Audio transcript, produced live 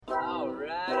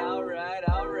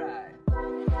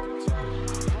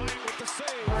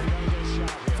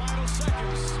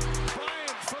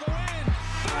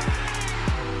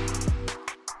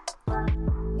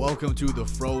Welcome to The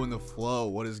Fro and the Flow.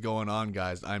 What is going on,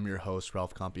 guys? I'm your host,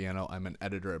 Ralph Compiano. I'm an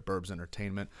editor at Burbs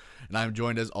Entertainment, and I'm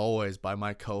joined, as always, by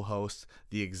my co-host,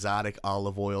 the exotic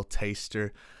olive oil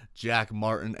taster, Jack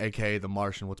Martin, a.k.a. The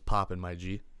Martian. What's poppin', my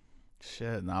G?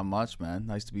 Shit, not much, man.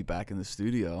 Nice to be back in the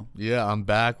studio. Yeah, I'm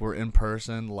back. We're in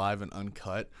person, live and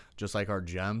uncut, just like our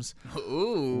gems.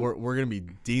 Ooh. We're going to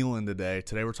be dealing today.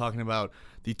 Today we're talking about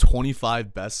the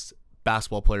 25 best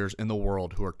basketball players in the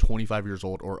world who are 25 years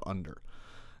old or under.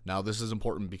 Now, this is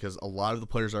important because a lot of the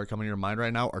players that are coming to your mind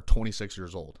right now are 26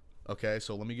 years old. Okay,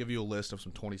 so let me give you a list of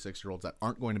some 26-year-olds that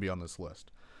aren't going to be on this list.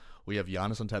 We have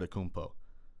Giannis Antetokounmpo,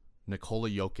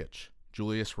 Nikola Jokic,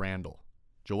 Julius Randle,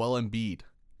 Joel Embiid,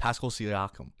 Pascal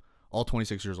Siakam, all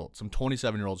 26 years old. Some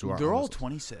 27-year-olds who are They're on all this list.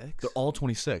 26. They're all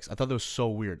 26. I thought that was so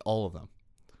weird, all of them.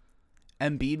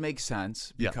 Embiid makes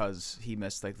sense Yeah. because he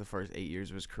missed like the first 8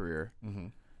 years of his career. Mm-hmm.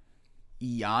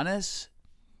 Giannis,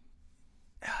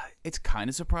 it's kind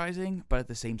of surprising, but at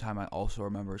the same time, I also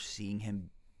remember seeing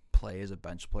him play as a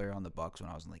bench player on the Bucks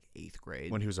when I was in like 8th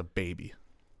grade. When he was a baby,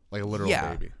 like a literal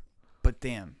baby. But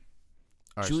damn,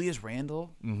 All right, Julius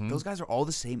Randle, those guys are all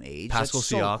the same age. Pascal That's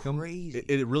so Siakam, crazy.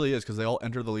 it really is, because they all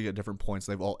enter the league at different points.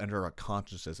 They've all entered our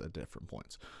consciousness at different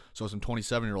points. So some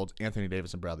 27-year-olds, Anthony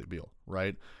Davis and Bradley Beal,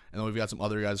 right? And then we've got some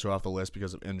other guys who are off the list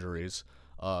because of injuries.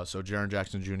 So Jaren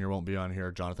Jackson Jr. won't be on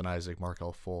here. Jonathan Isaac,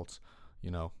 Markelle Fultz,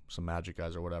 some Magic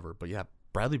guys or whatever. But yeah,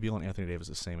 Bradley Beal and Anthony Davis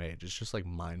are the same age. It's just like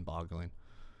mind-boggling.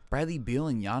 Bradley Beal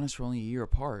and Giannis are only a year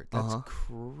apart. That's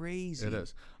crazy. It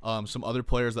is. Some other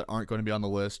players that aren't going to be on the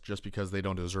list just because they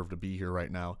don't deserve to be here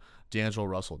right now. D'Angelo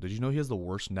Russell. Did you know he has the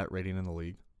worst net rating in the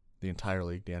league? The entire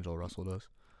league, D'Angelo Russell does.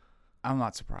 I'm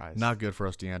not surprised. Not good for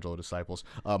us D'Angelo disciples.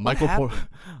 Michael Porter.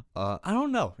 I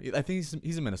don't know. I think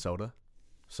he's in Minnesota.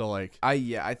 So like,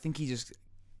 I think he just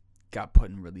got put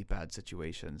in really bad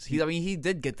situations. He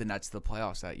did get the Nets to the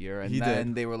playoffs that year, and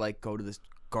then they were like, go to this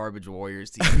garbage Warriors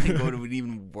team and go to an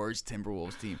even worse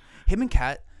Timberwolves team. Him and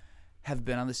Cat have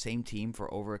been on the same team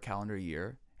for over a calendar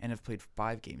year and have played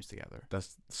 5 games together.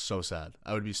 that's so sad.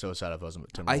 I would be so sad if I wasn't a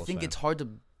Timberwolves I think fan. it's hard to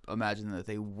imagine that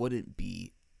they wouldn't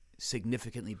be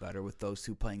significantly better with those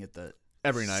two playing at the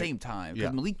Every night. same time. Yeah.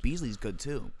 Because Malik Beasley's good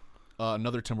too.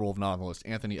 Another Timberwolf not on the list.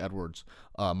 Anthony Edwards,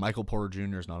 Michael Porter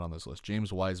Jr. is not on this list.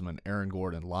 James Wiseman, Aaron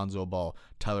Gordon, Lonzo Ball,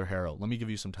 Tyler Herro. Let me give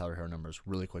you some Tyler Herro numbers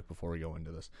really quick before we go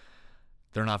into this.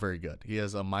 They're not very good. He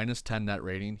has a -10 net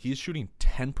rating. He's shooting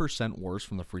 10% worse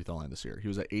from the free throw line this year. He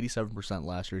was at 87%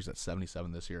 last year. He's at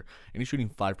 77% this year. And he's shooting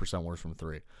 5% worse from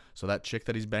 3. So that chick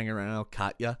that he's banging right now,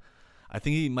 Katya, I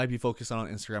think he might be focused on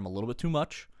Instagram a little bit too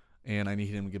much. And I need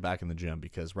him to get back in the gym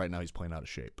because right now he's playing out of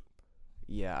shape.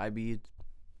 Yeah,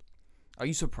 are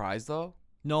you surprised though?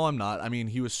 No, I'm not. I mean,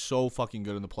 he was so fucking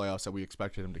good in the playoffs that we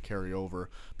expected him to carry over.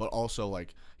 But also,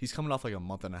 like, he's coming off like a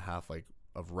month and a half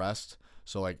of rest.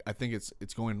 So, like, I think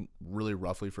it's going really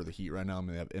roughly for the Heat right now. I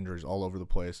mean, they have injuries all over the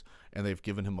place, and they've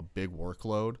given him a big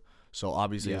workload. So,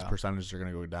 obviously, his percentages are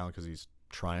going to go down because he's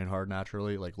trying hard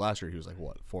naturally. Like, last year, he was like,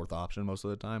 what, 4th option most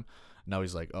of the time? Now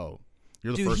he's like, oh,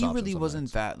 you're the first option. Dude, he really wasn't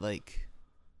sometimes. that, like...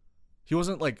 He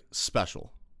wasn't, like,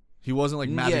 special. He wasn't like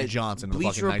Magic Johnson in the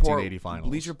fucking Report, 1980 finals.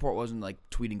 Bleacher Report wasn't like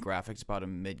tweeting graphics about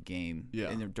him mid-game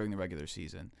during the regular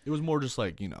season. It was more just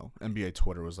like, NBA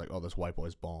Twitter was like, oh, this white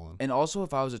boy's balling. And also,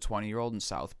 if I was a 20-year-old in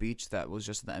South Beach that was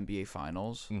just in the NBA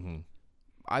Finals,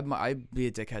 I'd be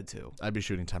a dickhead too. I'd be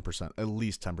shooting 10%, at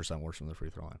least 10% worse from the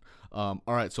free throw line.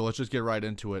 All right, so let's just get right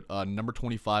into it. Number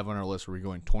 25 on our list, we're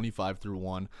going 25 through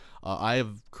 1. I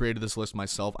have created this list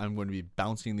myself. I'm going to be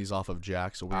bouncing these off of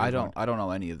Jack. So I don't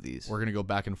know any of these. We're going to go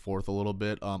back and forth a little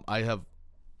bit. I have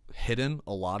hidden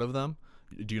a lot of them.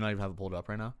 Do you not even have it pulled up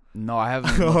right now? No, I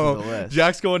haven't looked at the list.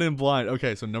 Jack's going in blind.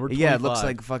 Okay, so number 25. Yeah, it looks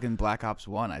like fucking Black Ops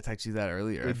 1. I texted you that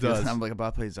earlier. It does. I'm like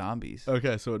about to play zombies.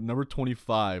 Okay, so at number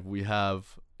 25, we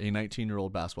have a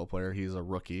 19-year-old basketball player. He's a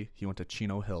rookie. He went to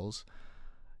Chino Hills.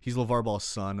 He's LeVar Ball's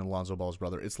son and Lonzo Ball's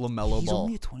brother. It's LaMelo Ball. He's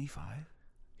only at 25?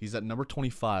 He's at number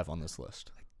 25 on this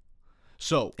list.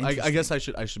 So I guess I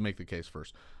should make the case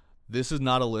first. This is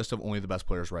not a list of only the best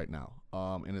players right now,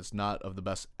 and it's not of the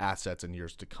best assets in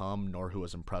years to come, nor who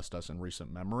has impressed us in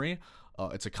recent memory.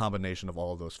 It's a combination of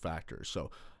all of those factors.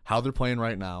 So how they're playing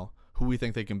right now, who we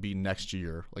think they can be next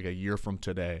year, like a year from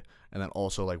today, and then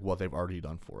also like what they've already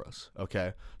done for us.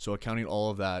 Okay, so accounting all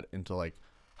of that into like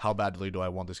how badly do I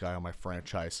want this guy on my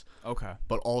franchise? Okay.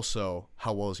 But also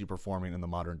how well is he performing in the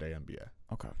modern day NBA?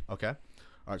 Okay.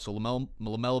 All right, so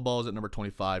LaMelo Ball is at number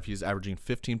 25. He's averaging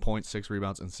 15 points, 6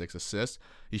 rebounds, and 6 assists.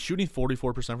 He's shooting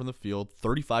 44% from the field,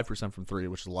 35% from 3,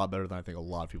 which is a lot better than I think a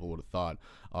lot of people would have thought,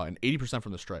 and 80%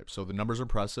 from the stripe. So the numbers are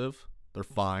impressive. They're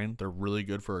fine. They're really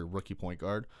good for a rookie point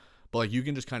guard. But like you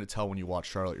can just kind of tell when you watch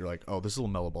Charlotte, you're like, oh, this is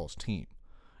LaMelo Ball's team,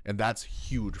 and that's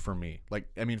huge for me. Like,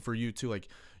 I mean, for you too. Like,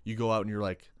 you go out and you're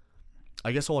like,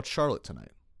 I guess I'll watch Charlotte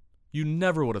tonight. You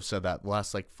never would have said that the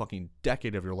last like fucking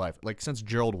decade of your life. Like since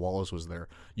Gerald Wallace was there,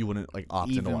 you wouldn't like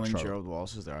opt in to watch Even when Charlotte. Gerald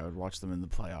Wallace was there, I would watch them in the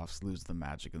playoffs lose the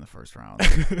Magic in the first round.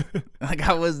 Like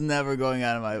I was never going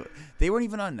out of my. They weren't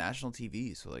even on national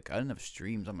TV, so like I didn't have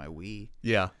streams on my Wii.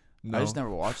 Yeah, no. I just never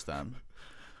watched them.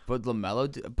 But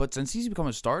LaMelo, but since he's become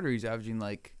a starter, he's averaging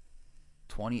like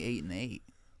 28 and 8.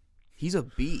 He's a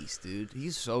beast, dude.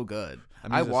 He's so good.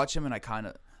 I watch him and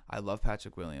I love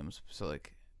Patrick Williams. So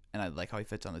like. And I like how he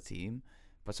fits on the team,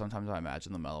 but sometimes I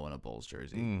imagine LaMelo in a Bulls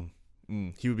jersey.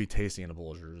 He would be tasty in a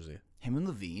Bulls jersey. Him and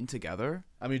Levine together.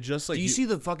 I mean, just like do you see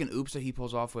the fucking oops that he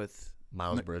pulls off with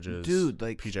Miles Bridges, dude?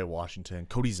 Like PJ Washington,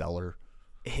 Cody Zeller.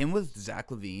 Him with Zach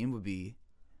LaVine would be,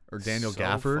 or Daniel so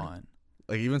Gafford. Fun.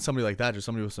 Like even somebody like that, just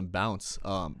somebody with some bounce. But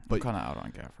I'm kind of out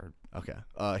on Gafford.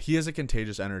 Okay, he has a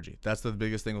contagious energy. That's the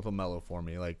biggest thing with LaMelo for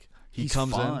me. Like he He's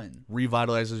comes fun. in,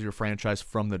 revitalizes your franchise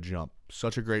from the jump.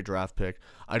 Such a great draft pick.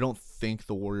 I don't think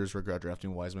the Warriors regret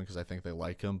drafting Wiseman because I think they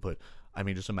like him. But I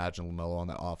mean, just imagine LaMelo on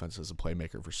that offense as a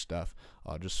playmaker for Steph,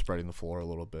 just spreading the floor a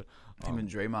little bit. Him and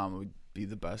Draymond would be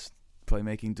the best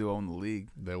playmaking duo in the league.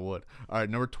 They would. All right,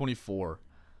 number 24.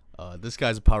 This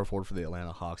guy's a power forward for the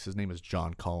Atlanta Hawks. His name is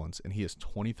John Collins, and he is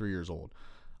 23 years old.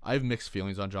 I have mixed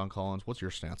feelings on John Collins. What's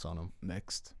your stance on him?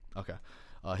 Mixed. Okay.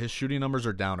 His shooting numbers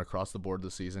are down across the board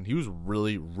this season. He was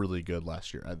really, really good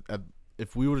last year.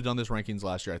 If we would have done this rankings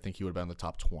last year, I think he would have been in the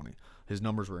top 20. His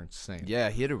numbers were insane. Yeah,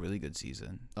 he had a really good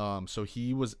season. So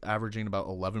he was averaging about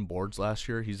 11 boards last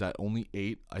year. He's at only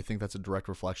 8. I think that's a direct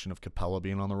reflection of Capella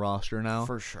being on the roster now.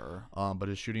 For sure. But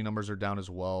his shooting numbers are down as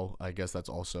well. I guess that's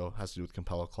also has to do with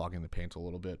Capella clogging the paint a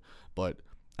little bit. But,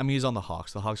 I mean, he's on the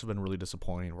Hawks. The Hawks have been really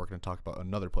disappointing. We're going to talk about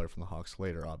another player from the Hawks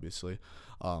later, obviously.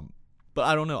 But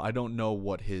I don't know. I don't know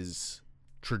what his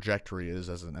trajectory is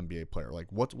as an NBA player. Like,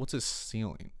 what's his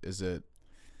ceiling? Is it...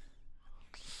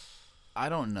 I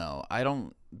don't know.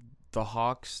 The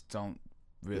Hawks don't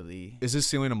really. Is his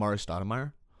ceiling Amari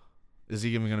Stoudemire? Is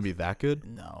he even going to be that good?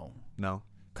 No. No?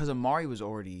 Because Amari was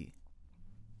already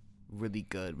really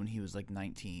good when he was like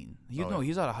 19. He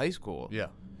was out of high school. Yeah.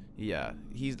 Yeah.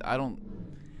 I don't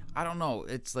know.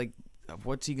 It's like,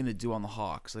 what's he going to do on the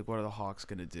Hawks? Like, what are the Hawks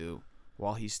going to do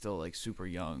while he's still like super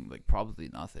young? Like, probably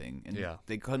nothing. And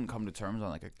they couldn't come to terms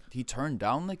on he turned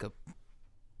down like a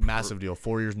massive deal.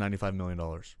 4 years, $95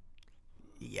 million.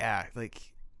 Yeah, like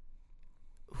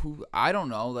I don't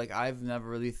know. Like I've never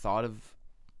really thought of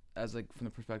as like from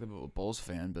the perspective of a Bulls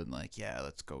fan, but like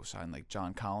let's go sign like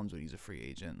John Collins when he's a free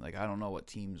agent. Like I don't know what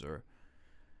teams are.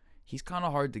 He's kind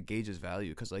of hard to gauge his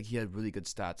value because like he had really good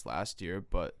stats last year,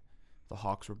 but the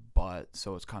Hawks were butt,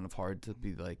 so it's kind of hard to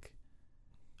be like,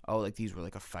 oh, like these were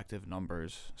like effective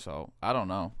numbers. So I don't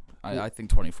know. I think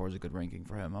 24 is a good ranking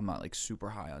for him. I'm not like super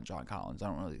high on John Collins. I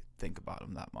don't really think about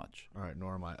him that much. All right,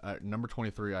 nor am I. Number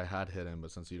 23, I had hit him,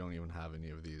 but since you don't even have any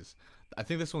of these, I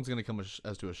think this one's going to come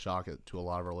as to a shock to a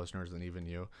lot of our listeners and even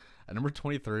you. At number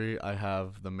 23, I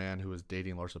have the man who was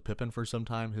dating Larsa Pippen for some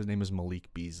time. His name is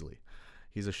Malik Beasley.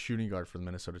 He's a shooting guard for the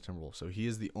Minnesota Timberwolves. So he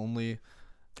is the only...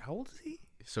 How old is he?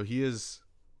 So he is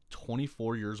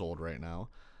 24 years old right now.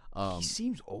 He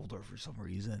seems older for some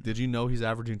reason. Did you know he's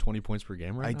averaging 20 points per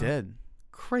game right now? I did.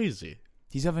 Crazy.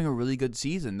 He's having a really good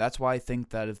season. That's why I think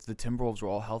that if the Timberwolves were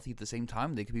all healthy at the same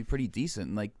time, they could be pretty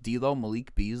decent. Like D'Lo,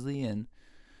 Malik Beasley, and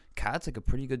Cat's like a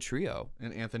pretty good trio.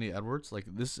 And Anthony Edwards, like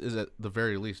this is at the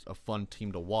very least a fun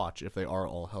team to watch if they are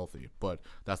all healthy. But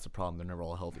that's the problem. They're never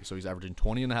all healthy. So he's averaging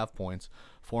 20.5 points,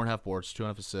 4.5 boards,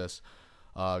 2.5 assists.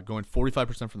 Going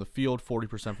 45% from the field,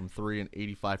 40% from 3, and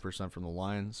 85% from the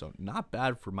line. So not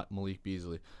bad for Malik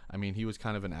Beasley. I mean, he was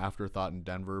kind of an afterthought in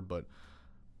Denver, but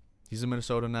he's in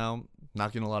Minnesota now.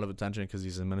 Not getting a lot of attention because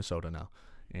he's in Minnesota now.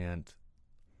 And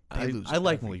I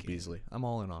like Malik Beasley. I'm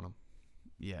all in on him.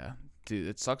 Yeah. Dude,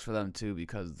 it sucks for them, too,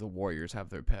 because the Warriors have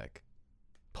their pick.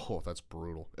 Oh, that's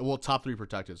brutal. Well, top 3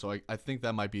 protected. So I think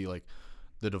that might be like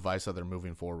the device that they're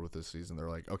moving forward with this season. They're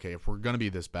like, okay, if we're going to be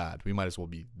this bad, we might as well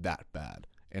be that bad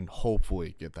and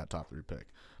hopefully get that top 3 pick.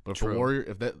 But if the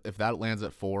Warrior, if that lands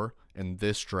at 4 in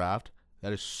this draft,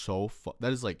 that is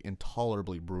that is like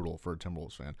intolerably brutal for a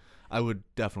Timberwolves fan. I would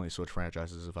definitely switch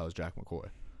franchises if I was Jack McCoy.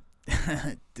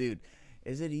 Dude,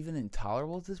 is it even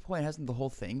intolerable at this point? Hasn't the whole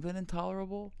thing been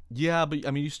intolerable? Yeah, but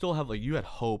I mean, you still have like you had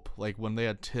hope, like when they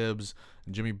had Tibbs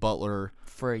and Jimmy Butler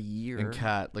for a year and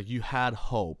Cat, like you had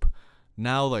hope.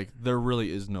 Now, like, there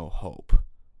really is no hope.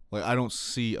 Like, I don't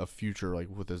see a future, like,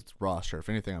 with this roster. If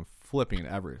anything, I'm flipping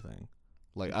everything.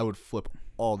 Like, I would flip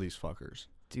all these fuckers.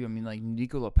 Dude, I mean, like,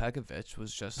 Nikola Pekovic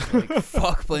was just like,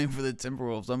 fuck playing for the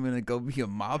Timberwolves. I'm going to go be a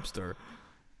mobster.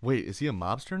 Wait, is he a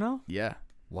mobster now? Yeah.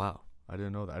 Wow. I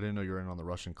didn't know that. I didn't know you were in on the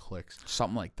Russian cliques.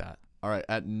 Something like that. All right.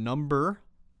 At number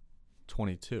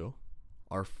 22,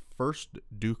 our first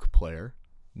Duke player,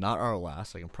 not our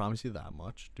last. I can promise you that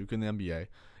much. Duke in the NBA.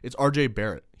 It's R.J.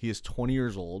 Barrett. He is 20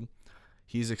 years old.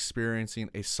 He's experiencing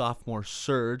a sophomore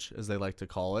surge, as they like to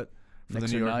call it, for the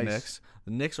New York Knicks.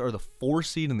 The Knicks are the 4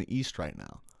 seed in the East right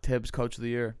now. Tibbs, Coach of the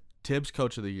Year. Tibbs,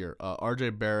 Coach of the Year.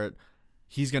 R.J. Barrett,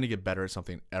 he's going to get better at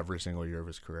something every single year of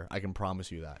his career. I can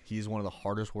promise you that. He's one of the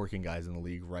hardest working guys in the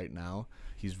league right now.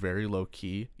 He's very low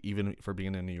key. Even for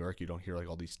being in New York, you don't hear like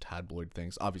all these tabloid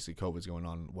things. Obviously, COVID's going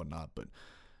on and whatnot, but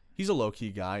he's a low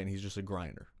key guy and he's just a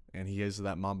grinder. And he has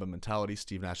that Mamba mentality.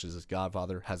 Steve Nash is his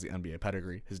godfather, has the NBA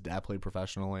pedigree. His dad played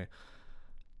professionally.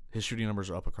 His shooting numbers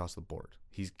are up across the board.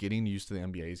 He's getting used to the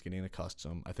NBA. He's getting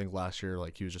accustomed. I think last year,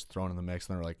 like, he was just thrown in the mix,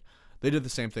 and they're like, they did the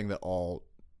same thing that all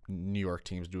New York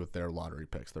teams do with their lottery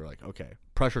picks. They're like, okay,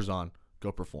 pressure's on,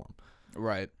 go perform.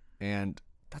 Right. And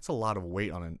that's a lot of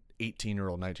weight on an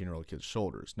 18-year-old, 19-year-old kid's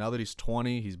shoulders. Now that he's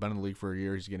 20, he's been in the league for a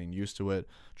year, he's getting used to it.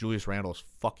 Julius Randle is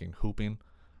fucking hooping.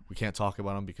 We can't talk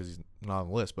about him because he's not on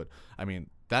the list, but, I mean,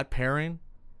 that pairing,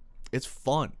 it's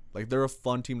fun. Like, they're a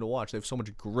fun team to watch. They have so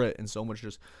much grit and so much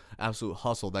just absolute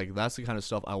hustle. Like, that's the kind of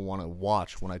stuff I want to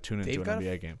watch when I tune into an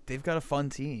NBA game. They've got a fun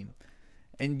team.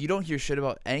 And you don't hear shit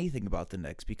about anything about the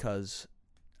Knicks because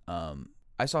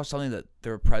I saw something that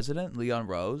their president, Leon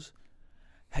Rose,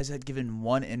 has had given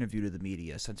one interview to the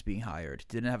media since being hired.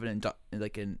 Didn't have an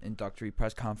introductory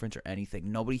press conference or anything.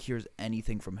 Nobody hears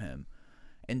anything from him.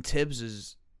 And Tibbs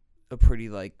is a pretty,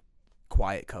 like,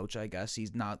 quiet coach, I guess.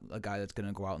 He's not a guy that's going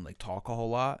to go out and, like, talk a whole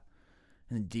lot.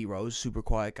 And D Rose, super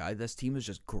quiet guy. This team is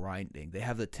just grinding. They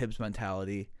have the Tibbs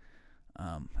mentality.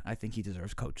 I think he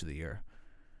deserves Coach of the Year.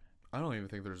 I don't even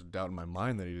think there's a doubt in my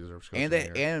mind that he deserves Coach of the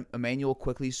Year. And Emmanuel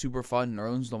Quickly, super fun.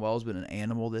 Nerlens Noel's been an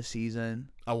animal this season.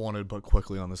 I wanted but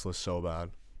Quickly on this list so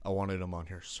bad. I wanted him on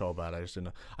here so bad. I just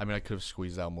didn't. I mean, I could have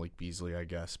squeezed out Malik Beasley, I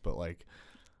guess, but, like,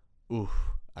 oof.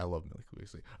 I love Malik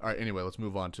Beasley. All right, anyway, let's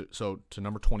move on to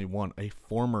number 21, a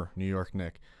former New York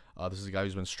Knick. This is a guy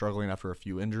who's been struggling after a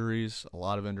few injuries, a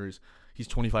lot of injuries. He's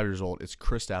 25 years old. It's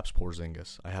Kristaps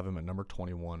Porzingis. I have him at number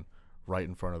 21, right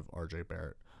in front of R.J.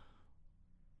 Barrett.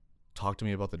 Talk to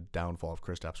me about the downfall of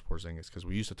Kristaps Porzingis, because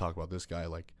we used to talk about this guy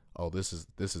like, oh, this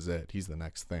is it. He's the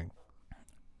next thing.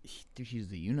 Dude, he's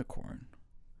the unicorn.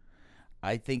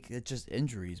 I think it's just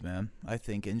injuries, man. I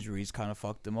think injuries kind of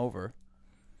fucked him over.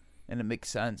 And it makes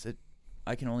sense.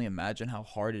 I can only imagine how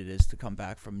hard it is to come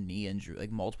back from knee injury,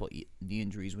 like multiple knee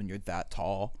injuries when you're that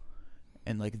tall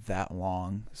and like that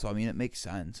long. So, I mean, it makes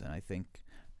sense. And I think,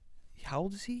 how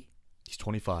old is he? He's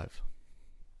 25.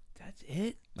 That's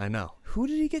it? I know. Who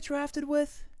did he get drafted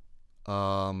with?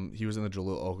 He was in the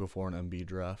Jahlil Okafor and Embiid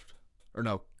draft. Or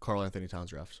no, Karl Anthony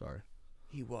Towns draft, sorry.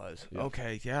 He was. Yeah.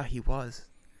 Okay, yeah, he was.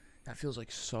 That feels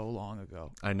like so long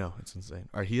ago. I know. It's insane.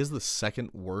 All right, he is the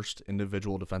second worst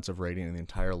individual defensive rating in the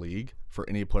entire league for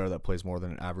any player that plays more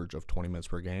than an average of 20 minutes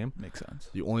per game. Makes sense.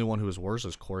 The only one who is worse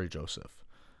is Corey Joseph.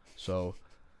 So,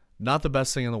 not the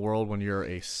best thing in the world when you're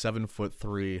a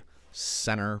 7'3"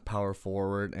 center power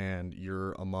forward and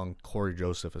you're among Corey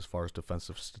Joseph as far as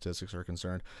defensive statistics are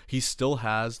concerned. He still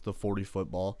has the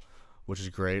 40-foot ball, which is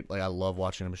great. Like, I love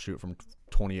watching him shoot from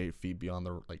 28 feet beyond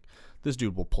the, like, this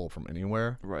dude will pull from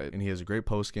anywhere. Right. And he has a great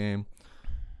post game.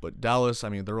 But Dallas, I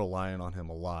mean, they're relying on him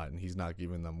a lot, and he's not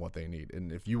giving them what they need.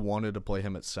 And if you wanted to play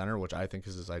him at center, which I think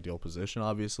is his ideal position,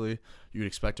 obviously, you'd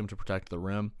expect him to protect the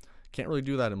rim. Can't really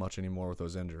do that much anymore with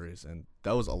those injuries. And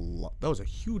that was a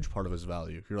huge part of his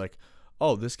value. You're like,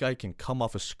 oh, this guy can come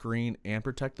off a screen and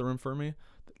protect the rim for me?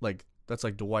 Like, that's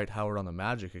like Dwight Howard on the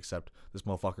Magic, except this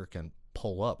motherfucker can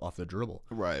pull up off the dribble.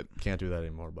 Right. Can't do that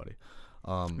anymore, buddy.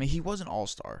 I mean, he was an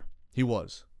all-star. He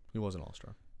was an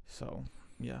all-star. So,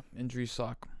 yeah, injuries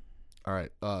suck. All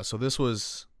right. So this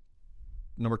was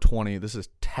number 20. This is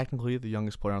technically the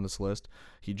youngest player on this list.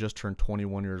 He just turned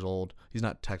 21 years old. He's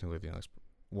not technically the youngest.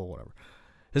 Well, whatever.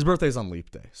 His birthday's on Leap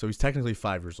Day, so he's technically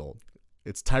 5 years old.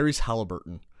 It's Tyrese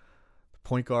Halliburton,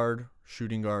 point guard,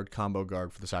 shooting guard, combo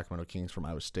guard for the Sacramento Kings from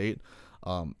Iowa State.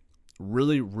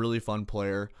 Really, really fun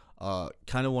player.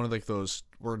 Kind of one of like those.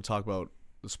 We're gonna talk about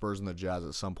the Spurs and the Jazz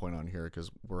at some point on here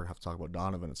because we're going to have to talk about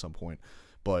Donovan at some point.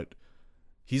 But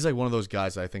he's like one of those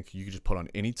guys that I think you could just put on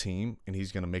any team and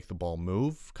he's going to make the ball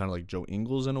move, kind of like Joe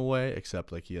Ingles in a way,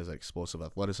 except like he has explosive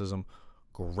athleticism,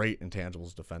 great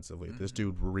intangibles defensively. Mm-hmm. This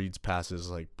dude reads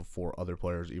passes like before other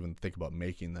players even think about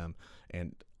making them.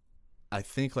 And I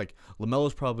think like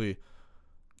LaMelo's probably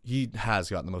he has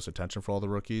gotten the most attention for all the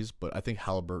rookies, but I think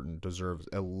Halliburton deserves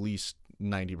at least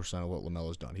 90% of what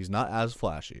LaMelo's done. He's not as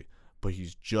flashy, but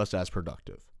he's just as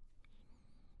productive.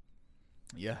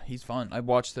 Yeah, he's fun. I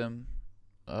watched him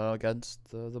against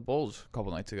the Bulls a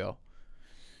couple nights ago.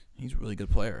 He's a really good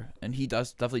player, and he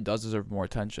definitely does deserve more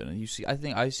attention.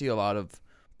 And I see a lot of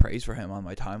praise for him on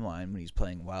my timeline when he's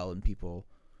playing well, and people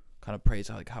kind of praise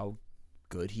like how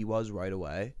good he was right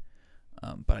away.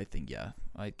 But I think, yeah,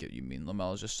 I get what you mean.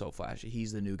 LaMelo's just so flashy.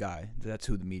 He's the new guy. That's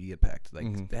who the media picked.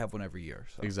 Like, they have one every year.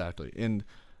 So. Exactly. And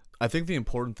I think the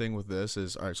important thing with this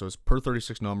is, all right, so it's per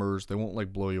 36 numbers. They won't,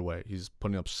 like, blow you away. He's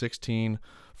putting up 16,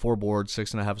 4 boards,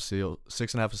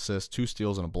 6.5 assists, 2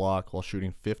 steals, and a block while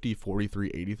shooting 50,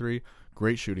 43, 83.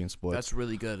 Great shooting split. That's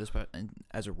really good.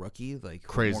 As a rookie, like,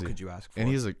 crazy. What more could you ask for? And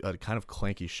he has a kind of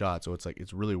clanky shot, so it's like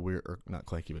it's really weird. Or not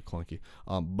clanky, but clunky.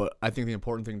 But I think the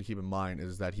important thing to keep in mind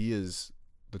is that he is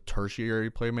the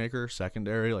tertiary playmaker,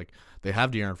 secondary. Like, they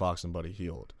have De'Aaron Fox and Buddy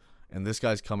Hield. And this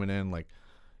guy's coming in, like,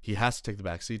 he has to take the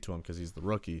back seat to him because he's the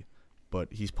rookie.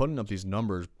 But he's putting up these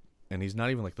numbers, and he's not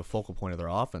even, like, the focal point of their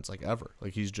offense, like, ever.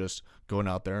 Like, he's just going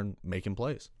out there and making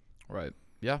plays. Right.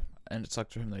 Yeah. And it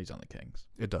sucks for him that he's on the Kings.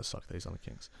 It does suck that he's on the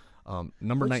Kings.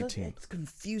 Number 19. It's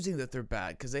confusing that they're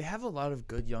bad because they have a lot of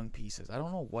good young pieces. I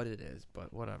don't know what it is,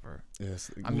 but whatever. Yes.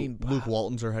 I mean, Luke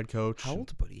Walton's their head coach. How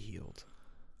old Buddy Hield?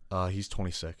 He's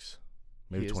 26,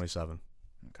 maybe 27.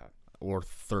 Okay. Or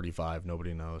 35.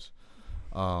 Nobody knows.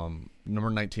 Number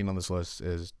 19 on this list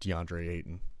is DeAndre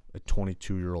Ayton, a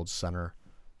 22-year-old center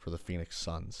for the Phoenix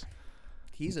Suns.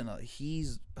 He's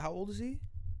how old is he?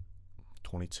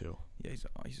 22. Yeah,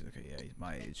 he's okay. Yeah, he's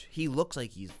my age. He looks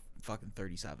like he's fucking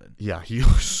 37. Yeah, he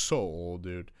looks so old,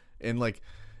 dude. And, like,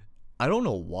 I don't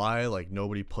know why, like,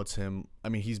 nobody puts him. I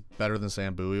mean, he's better than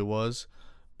Sam Bowie was,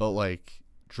 but, like,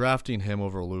 drafting him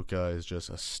over Luka is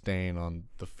just a stain on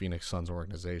the Phoenix Suns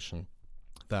organization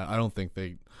that I don't think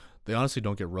they honestly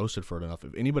don't get roasted for it enough.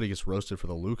 If anybody gets roasted for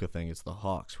the Luka thing, it's the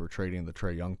Hawks for trading the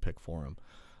Trae Young pick for him.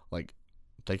 Like,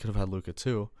 they could have had Luka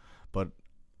too, but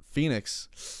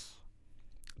Phoenix,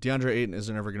 DeAndre Ayton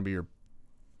isn't ever going to be your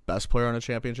best player on a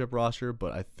championship roster,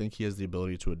 but I think he has the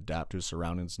ability to adapt to his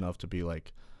surroundings enough to be,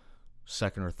 like,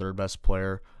 second or third best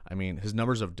player. I mean, his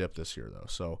numbers have dipped this year, though,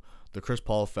 so the Chris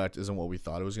Paul effect isn't what we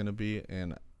thought it was going to be,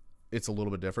 and it's a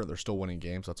little bit different. They're still winning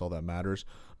games. That's all that matters.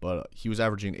 But he was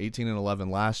averaging 18 and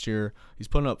 11 last year. He's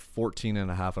putting up 14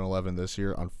 and a half and 11 this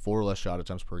year on 4 less shot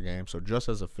attempts per game. So just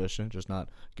as efficient, just not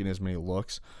getting as many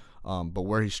looks. But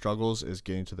where he struggles is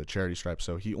getting to the charity stripe.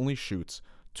 So he only shoots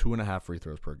 2.5 free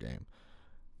throws per game.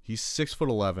 He's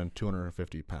 6'11",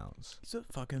 250 pounds. He's a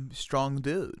fucking strong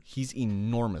dude. He's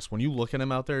enormous. When you look at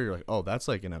him out there, you're like, oh, that's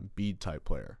like an Embiid type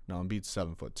player. Now Embiid's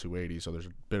 7 foot 280, so there's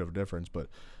a bit of a difference, but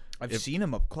I've seen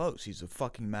him up close. He's a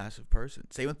fucking massive person.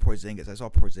 Same with Porzingis. I saw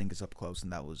Porzingis up close,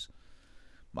 and that was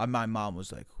my mom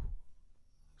was like,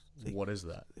 what is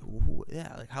that?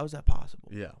 Yeah, like, how is that possible?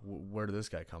 Yeah, where did this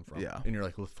guy come from? Yeah. And you're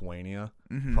like, Lithuania,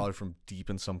 Mm-hmm. probably from deep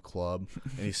in some club,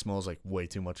 and he smells like way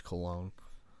too much cologne.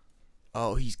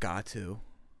 Oh, he's got to.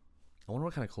 I wonder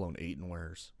what kind of cologne Ayton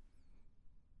wears.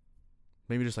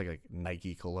 Maybe just like a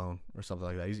Nike cologne or something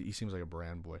like that. He seems like a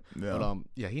brand boy. Yeah. But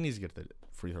yeah, he needs to get to the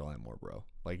free throw line more, bro.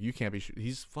 Like, you can't be.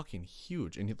 He's fucking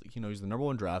huge, and he's the number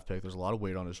 1 draft pick. There's a lot of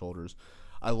weight on his shoulders.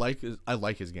 I like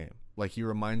his game. Like, he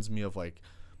reminds me of like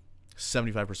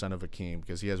 75% of Akeem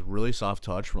because he has really soft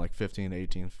touch from like 15 to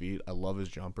 18 feet. I love his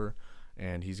jumper,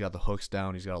 and he's got the hooks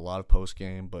down. He's got a lot of post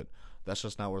game, but that's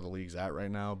just not where the league's at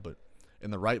right now. But in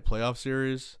the right playoff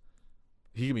series,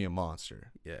 he can be a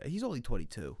monster. Yeah, he's only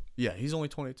 22. Yeah, he's only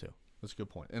 22. That's a good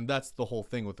point. And that's the whole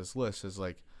thing with this list is,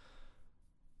 like,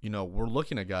 we're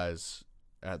looking at guys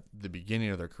at the beginning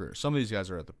of their career. Some of these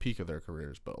guys are at the peak of their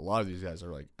careers, but a lot of these guys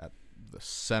are, like, at the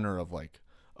center of, like,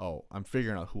 oh, I'm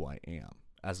figuring out who I am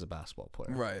as a basketball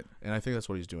player. Right. And I think that's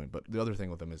what he's doing. But the other thing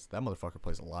with him is that motherfucker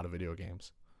plays a lot of video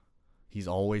games. He's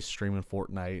always streaming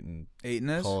Fortnite and Ayton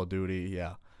is? Call of Duty.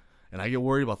 Yeah. And I get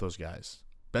worried about those guys.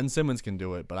 Ben Simmons can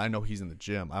do it, but I know he's in the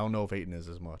gym. I don't know if Ayton is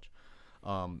as much.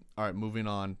 All right, moving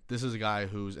on. This is a guy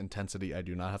whose intensity I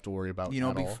do not have to worry about at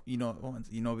all.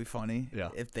 It'd be funny. Yeah.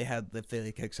 If they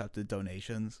like accepted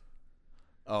donations.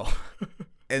 Oh.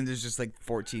 And there's just like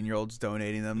 14-year-olds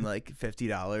donating them like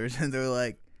 $50, and they're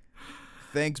like,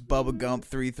 "Thanks, Bubba Gump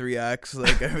 33X.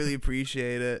 Like, I really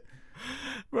appreciate it."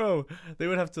 Bro, they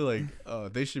would have to,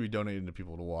 like, they should be donating to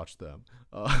people to watch them.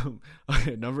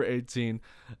 Okay, number 18,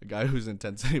 a guy whose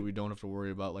intensity we don't have to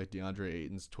worry about, like DeAndre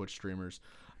Ayton's Twitch streamers.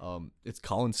 It's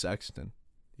Colin Sexton.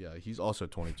 Yeah, he's also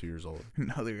 22 years old.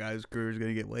 Another guy's career is going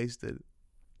to get wasted.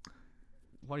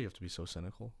 Why do you have to be so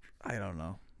cynical? I don't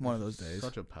know. One of those days.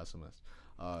 Such a pessimist.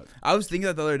 I was thinking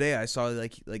that the other day. I saw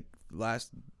like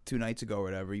last 2 nights ago or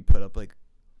whatever. He put up like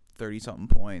 30-something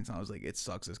points. And I was like, it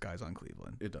sucks this guy's on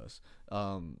Cleveland. It does.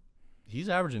 He's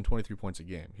averaging 23 points a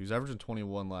game. He was averaging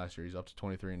 21 last year. He's up to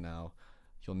 23 now.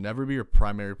 He'll never be your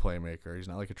primary playmaker. He's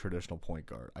not like a traditional point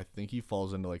guard. I think he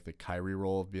falls into like the Kyrie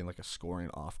role of being like a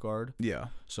scoring off guard. Yeah.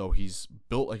 So he's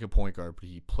built like a point guard, but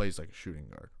he plays like a shooting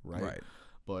guard, right? Right.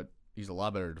 But he's a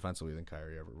lot better defensively than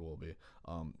Kyrie ever will be.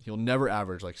 He'll never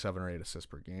average like 7 or 8 assists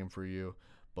per game for you.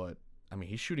 But, I mean,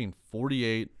 he's shooting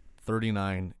 48,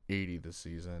 39, 80 this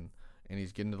season. And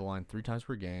he's getting to the line 3 times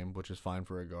per game, which is fine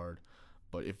for a guard.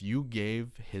 But if you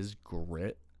gave his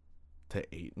grit to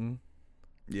Ayton,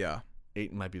 yeah,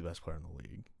 Ayton might be the best player in the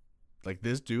league. Like,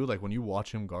 this dude, like, when you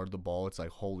watch him guard the ball, it's like,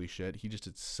 holy shit. He just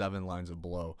did 7 lines of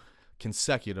blow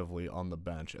consecutively on the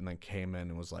bench and then came in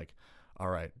and was like, all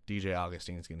right, DJ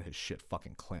Augustine's getting his shit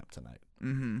fucking clamped tonight.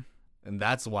 Mm-hmm. And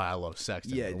that's why I love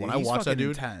Sexton. Yeah, when I watch that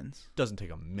dude, intense. Doesn't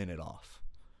take a minute off.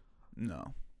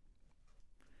 No.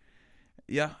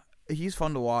 Yeah, he's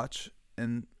fun to watch,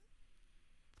 and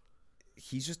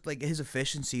he's just like, his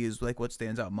efficiency is like what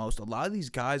stands out most. A lot of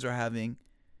these guys are having,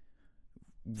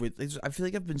 I feel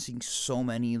like I've been seeing so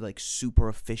many like super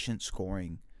efficient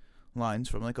scoring lines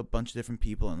from like a bunch of different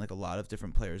people, and like a lot of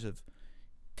different players have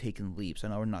taken leaps. I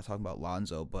know we're not talking about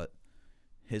Lonzo, but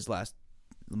his last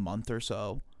month or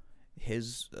so,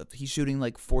 he's shooting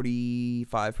like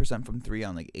 45% from 3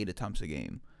 on like 8 attempts a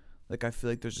game. Like, I feel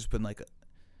like there's just been like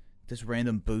this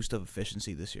random boost of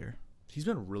efficiency this year. He's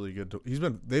been really good.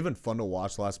 They've been fun to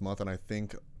watch last month, and I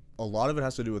think a lot of it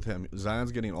has to do with him.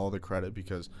 Zion's getting all the credit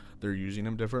because they're using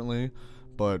him differently.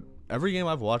 But every game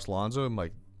I've watched Lonzo, I'm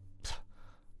like,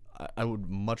 I would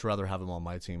much rather have him on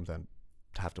my team than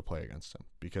to have to play against him,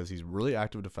 because he's really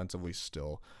active defensively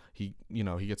still. He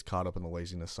gets caught up in the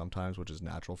laziness sometimes, which is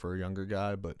natural for a younger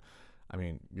guy. But I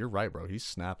mean, you're right, bro. He's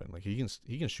snapping. Like, he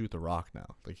can shoot the rock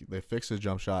now. Like, they fixed his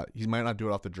jump shot. He might not do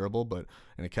it off the dribble, but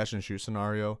in a catch and shoot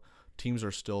scenario, teams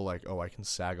are still like, oh, I can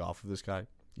sag off of this guy.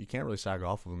 You can't really sag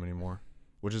off of him anymore,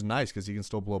 which is nice because he can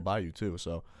still blow by you too.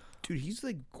 So, dude, he's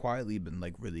like quietly been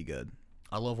like really good.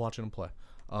 I love watching him play.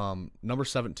 Number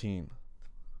 17.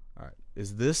 All right,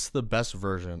 is this the best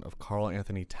version of Karl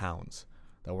Anthony Towns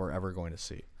that we're ever going to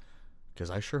see?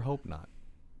 Because I sure hope not.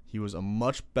 He was a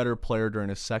much better player during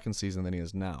his second season than he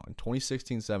is now. In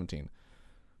 2016-17,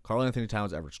 Karl Anthony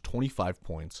Towns averaged 25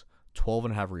 points,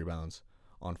 12.5 rebounds,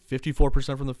 on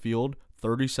 54% from the field,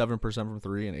 37% from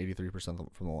 3, and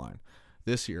 83% from the line.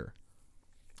 This year,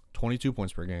 22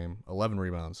 points per game, 11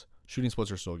 rebounds. Shooting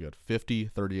splits are still good, 50,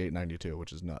 38, 92,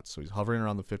 which is nuts. So he's hovering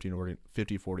around the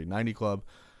 50, 40, 90 club,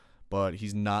 but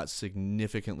he's not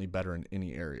significantly better in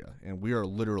any area. And we are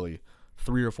literally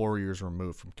 3 or 4 years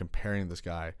removed from comparing this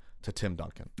guy to Tim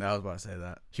Duncan. I was about to say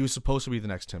that. He was supposed to be the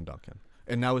next Tim Duncan.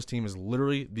 And now his team is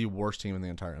literally the worst team in the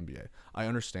entire NBA. I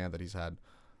understand that he's had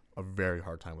a very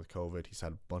hard time with COVID. He's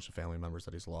had a bunch of family members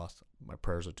that he's lost. My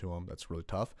prayers are to him. That's really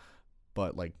tough.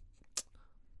 But, like,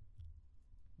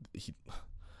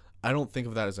 I don't think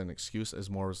of that as an excuse, as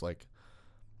more as like,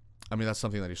 I mean, that's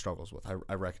something that he struggles with.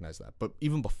 I recognize that. But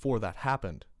even before that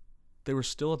happened, they were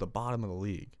still at the bottom of the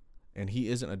league. And he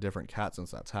isn't a different cat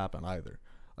since that's happened either.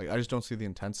 Like, I just don't see the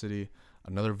intensity.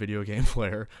 Another video game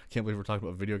player. Can't believe we're talking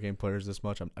about video game players this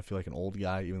much. I feel like an old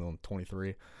guy, even though I'm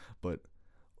 23. But,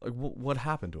 like, what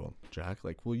happened to him, Jack?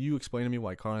 Like, will you explain to me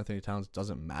why Karl Anthony Towns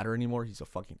doesn't matter anymore? He's a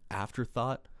fucking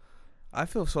afterthought. I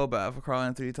feel so bad for Karl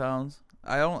Anthony Towns.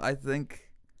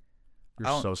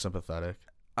 You're so sympathetic.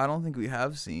 I don't think we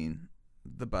have seen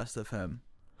the best of him.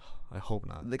 I hope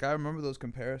not. Like, I remember those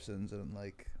comparisons, and I'm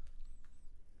like,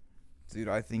 dude,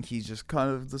 I think he's just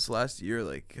kind of, this last year,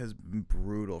 like, has been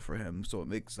brutal for him. So it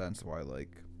makes sense why,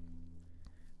 like,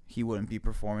 he wouldn't be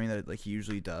performing that like he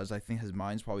usually does. I think his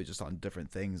mind's probably just on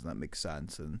different things, and that makes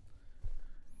sense. And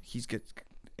he's gets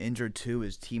injured too.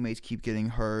 His teammates keep getting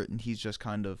hurt, and he's just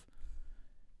kind of,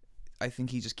 I think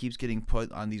he just keeps getting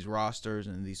put on these rosters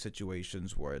and these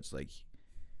situations where it's like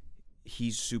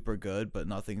he's super good, but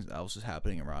nothing else is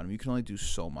happening around him. You can only do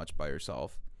so much by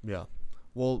yourself. Yeah.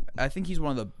 Well, I think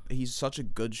he's such a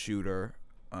good shooter.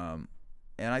 And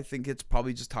I think it's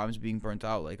probably just times being burnt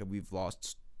out. Like, we've won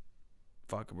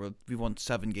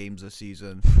 7 games this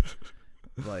season.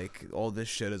 Like, all this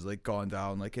shit has like gone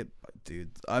down. Like,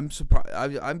 dude, I'm surprised.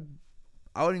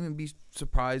 I wouldn't even be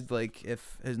surprised, like,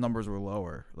 if his numbers were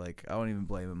lower. Like, I wouldn't even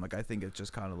blame him. Like, I think it's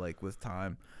just kind of, like, with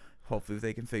time, hopefully if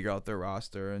they can figure out their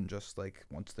roster and just, like,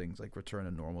 once things, like, return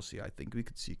to normalcy, I think we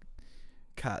could see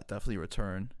Cat definitely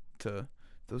return to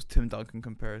those Tim Duncan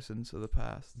comparisons of the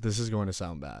past. This is going to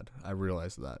sound bad. I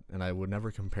realize that. And I would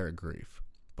never compare grief.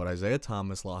 but Isaiah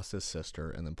Thomas lost his sister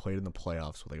and then played in the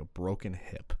playoffs with like a broken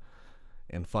hip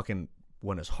and fucking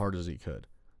went as hard as he could.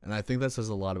 And I think that says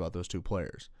a lot about those two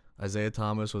players. Isaiah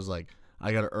Thomas was like,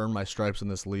 I got to earn my stripes in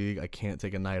this league. I can't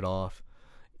take a night off.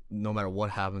 No matter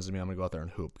what happens to me, I'm going to go out there and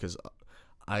hoop, because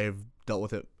I've dealt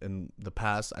with it in the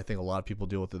past. I think a lot of people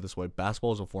deal with it this way.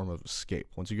 Basketball is a form of escape.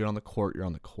 Once you get on the court, you're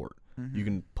on the court. Mm-hmm. You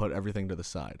can put everything to the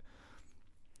side.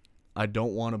 I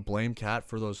don't want to blame Cat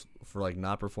for like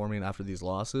not performing after these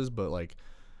losses, but like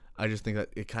I just think that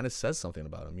it kind of says something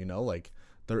about him, you know? Like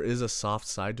there is a soft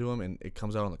side to him, and it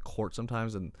comes out on the court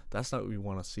sometimes, and that's not what we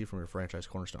want to see from your franchise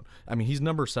cornerstone. I mean, he's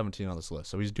number 17 on this list,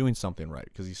 so he's doing something right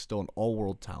because he's still an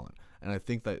all-world talent. And I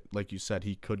think that, like you said,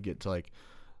 he could get to like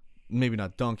maybe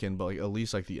not Duncan, but like at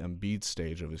least like the Embiid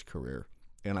stage of his career,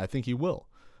 and I think he will.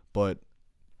 But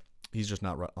he's just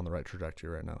not on the right trajectory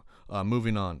right now.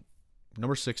 Moving on.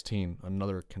 Number 16,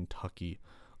 another Kentucky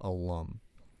alum.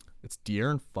 It's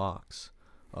De'Aaron Fox.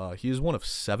 He is one of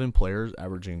 7 players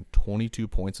averaging 22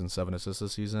 points and 7 assists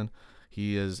this season.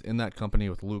 He is in that company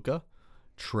with Luka,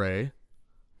 Trey,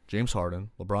 James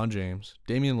Harden, LeBron James,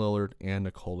 Damian Lillard, and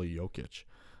Nikola Jokic.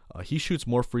 He shoots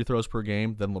more free throws per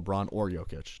game than LeBron or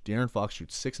Jokic. De'Aaron Fox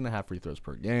shoots 6.5 free throws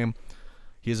per game.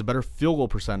 He has a better field goal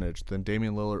percentage than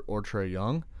Damian Lillard or Trae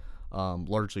Young,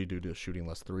 largely due to shooting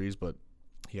less threes, but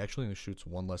he actually only shoots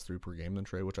 1 less 3 per game than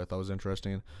Trae, which I thought was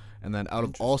interesting. And then out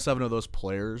of all 7 of those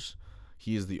players,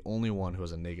 he is the only one who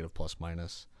has a negative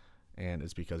plus-minus, and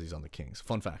it's because he's on the Kings.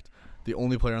 Fun fact, the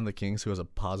only player on the Kings who has a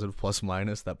positive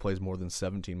plus-minus that plays more than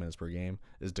 17 minutes per game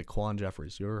is Daquan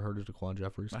Jeffries. You ever heard of Daquan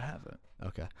Jeffries? I haven't.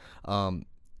 Okay.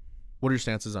 What are your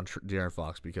stances on De'Aaron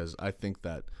Fox? Because I think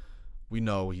that we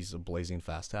know he's a blazing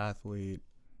fast athlete,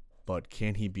 but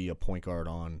can he be a point guard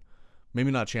on maybe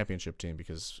not a championship team,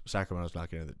 because Sacramento's not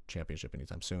getting the championship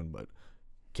anytime soon, but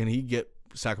can he get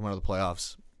Sacramento to the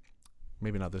playoffs?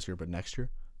 Maybe not this year, but next year?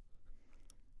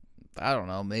 I don't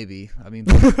know. Maybe. I mean,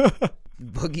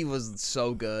 Boogie was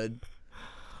so good.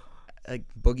 Like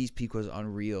Boogie's peak was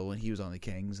unreal when he was on the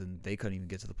Kings, and they couldn't even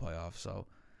get to the playoffs. So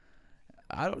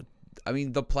I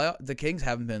mean, the Kings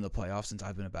haven't been in the playoffs since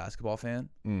I've been a basketball fan.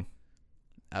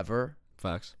 Ever.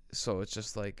 Facts. So it's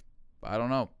just like, I don't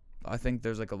know. I think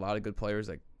there's like a lot of good players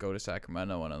that go to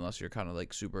Sacramento, and unless you're kind of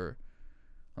like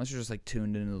unless you're just like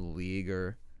tuned into the league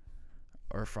or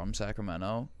from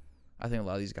Sacramento, I think a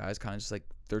lot of these guys kind of just like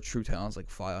their true talents like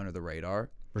fly under the radar.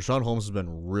 Rashawn Holmes has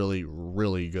been really,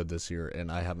 really good this year,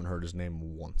 and I haven't heard his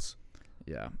name once.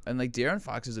 Yeah, and like De'Aaron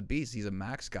Fox is a beast. He's a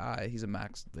max guy. He's a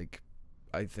max, like,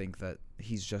 I think that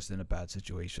he's just in a bad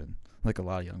situation, like a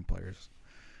lot of young players.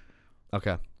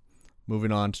 Okay.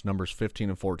 Moving on to numbers 15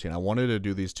 and 14. I wanted to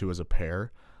do these two as a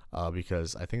pair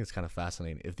because I think it's kind of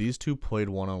fascinating. If these two played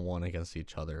one-on-one against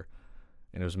each other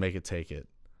and it was make it, take it,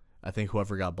 I think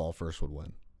whoever got ball first would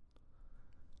win.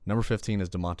 Number 15 is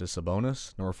Domantas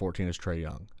Sabonis. Number 14 is Trae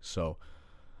Young. So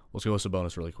let's go with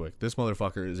Sabonis really quick. This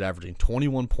motherfucker is averaging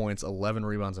 21 points, 11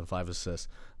 rebounds, and 5 assists.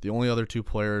 The only other 2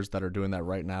 players that are doing that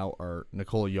right now are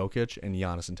Nikola Jokic and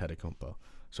Giannis Antetokounmpo.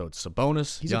 So it's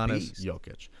Sabonis, Giannis,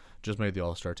 Jokic. Just made the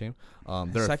All-Star team.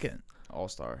 Second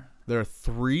All-Star. There are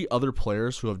 3 other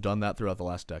players who have done that throughout the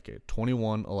last decade.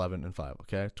 21, 11, and 5,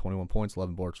 okay? 21 points,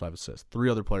 11 boards, 5 assists. 3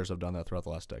 other players have done that throughout the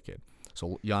last decade.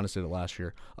 So Giannis did it last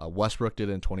year. Westbrook did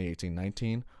it in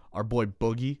 2018-19. Our boy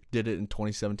Boogie did it in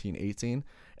 2017-18.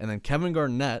 And then Kevin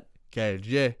Garnett,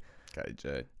 KJ,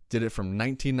 did it from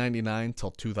 1999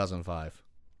 till 2005.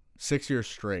 6 years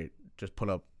straight. Just put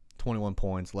up 21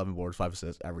 points, 11 boards, 5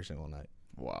 assists every single night.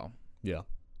 Wow. Yeah.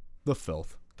 The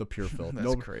filth. The pure filth.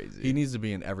 That's crazy. He needs to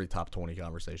be in every top 20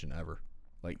 conversation ever.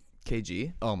 Like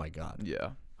KG? Oh, my God. Yeah.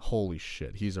 Holy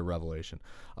shit. He's a revelation.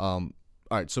 All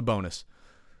right, Sabonis.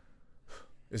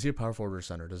 Is he a power forward or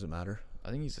center? Does it matter?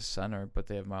 I think he's a center, but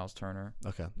they have Miles Turner.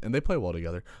 Okay. And they play well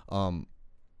together. Can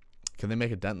they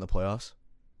make a dent in the playoffs?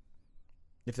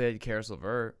 If they had Karis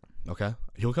LeVert. Okay.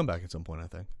 He'll come back at some point, I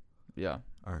think. Yeah.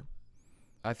 All right.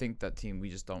 I think that team, we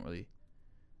just don't really.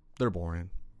 They're boring.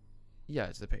 Yeah,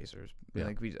 it's the Pacers. Yeah.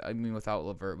 Like without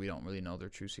LeVert, we don't really know their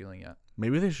true ceiling yet.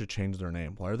 Maybe they should change their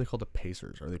name. Why are they called the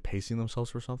Pacers? Are they pacing themselves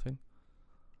for something?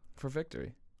 For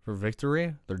victory. For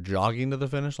victory? They're jogging to the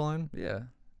finish line? Yeah.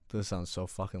 This sounds so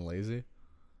fucking lazy.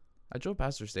 I drove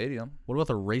past their stadium. What about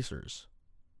the racers?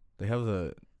 They have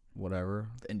the whatever.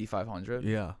 The Indy 500?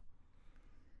 Yeah.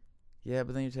 Yeah,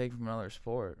 but then you take it from another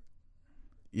sport.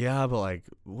 Yeah, but like,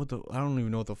 I don't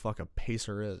even know what the fuck a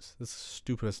pacer is. This is the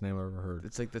stupidest name I've ever heard.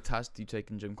 It's like the test you take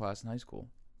in gym class in high school.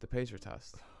 The pacer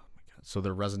test. Oh my God. So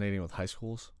they're resonating with high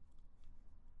schools?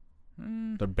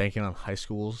 They're banking on high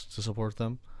schools to support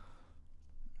them?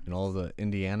 And all the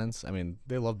Indianans? I mean,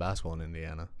 they love basketball in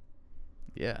Indiana.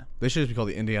 Yeah. They should just be called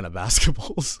the Indiana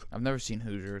Basketballs. I've never seen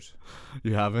Hoosiers.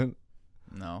 You haven't?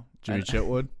 No. Jimmy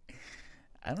Chitwood?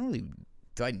 I don't really.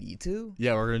 Do I need to?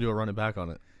 Yeah, we're gonna do a run it back on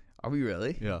it. Are we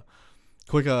really? Yeah.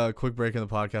 Quick break in the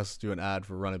podcast. Let's do an ad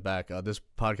for Run It Back. This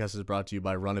podcast is brought to you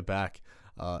by Run It Back,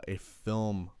 a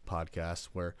film podcast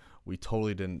where we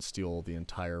totally didn't steal the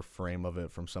entire frame of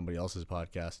it from somebody else's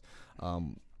podcast.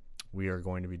 We are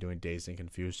going to be doing Dazed and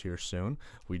Confused here soon.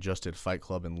 We just did Fight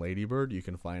Club and Lady Bird. You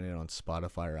can find it on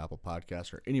Spotify or Apple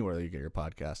Podcasts or anywhere that you get your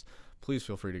podcast. Please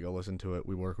feel free to go listen to it.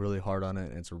 We work really hard on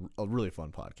it, and it's a really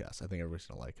fun podcast. I think everybody's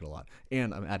going to like it a lot.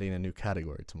 And I'm adding a new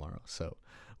category tomorrow, so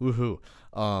woohoo.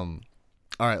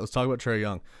 All right, let's talk about Trae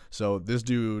Young. So this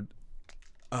dude,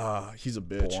 he's a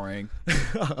bitch. Boring.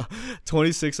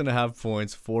 26.5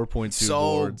 points, 4.2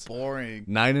 boards. So boring.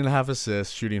 9.5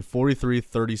 assists, shooting 43,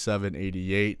 37,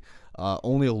 88.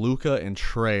 Only Luka and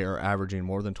Trae are averaging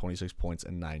more than 26 points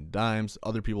and 9 dimes.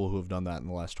 Other people who have done that in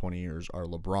the last 20 years are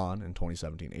LeBron in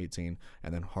 2017-18,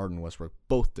 and then Harden and Westbrook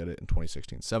both did it in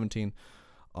 2016-17.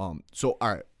 So,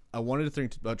 all right, I wanted to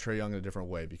think about Trae Young in a different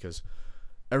way because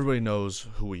everybody knows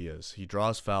who he is. He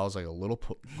draws fouls like a little...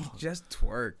 He just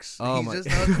twerks. Oh He's just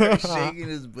out there shaking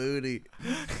his booty.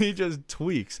 He just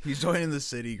tweaks. He's joining the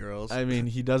city girls. I mean,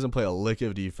 he doesn't play a lick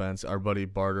of defense. Our buddy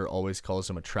Barter always calls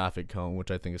him a traffic cone, which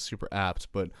I think is super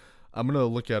apt. But I'm going to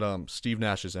look at Steve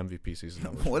Nash's MVP season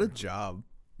numbers. What a job.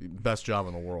 Best job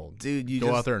in the world. Dude, you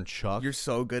go out there and chuck. You're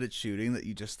so good at shooting that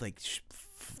you just like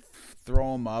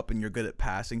throw them up, and you're good at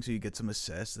passing, so you get some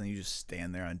assists, and then you just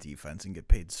stand there on defense and get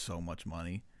paid so much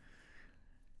money.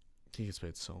 He gets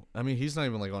paid so. I mean, he's not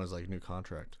even like on his like new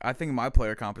contract. I think my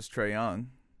player comp is Trae Young.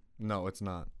 No, it's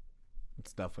not.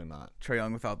 It's definitely not. Trae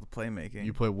Young without the playmaking.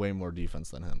 You play way more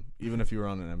defense than him, even if you were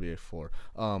on an NBA floor.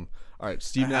 All right,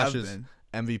 Steve Nash's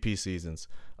MVP seasons.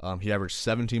 He averaged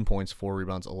 17 points, 4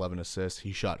 rebounds, 11 assists.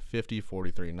 He shot 50,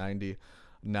 43, 90.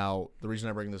 Now, the reason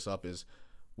I bring this up is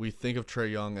we think of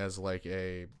Trae Young as like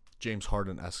a James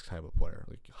Harden-esque type of player,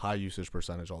 like high usage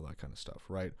percentage, all that kind of stuff,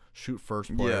 right? Shoot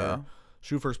first player. Yeah.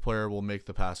 Shoot first player will make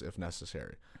the pass if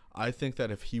necessary. I think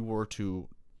that if he were to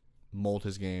mold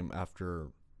his game after,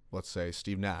 let's say,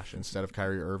 Steve Nash instead of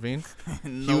Kyrie Irving,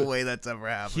 no way that's ever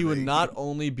happening. He would not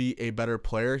only be a better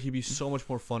player, he'd be so much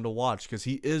more fun to watch because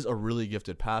he is a really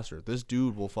gifted passer. This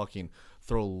dude will fucking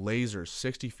throw lasers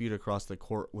 60 feet across the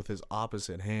court with his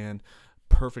opposite hand,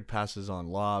 perfect passes on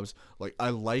lobs. Like, I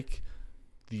like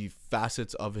the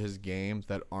facets of his game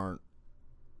that aren't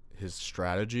his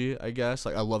strategy, I guess.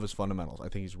 Like, I love his fundamentals. I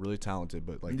think he's really talented,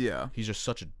 but like, yeah, he's just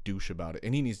such a douche about it,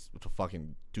 and he needs to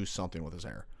fucking do something with his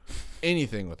hair.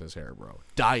 Anything with his hair, bro.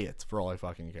 Dye it for all I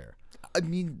fucking care. I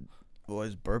mean, well, I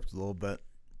just burped a little bit.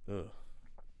 Ugh.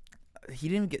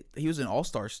 He was an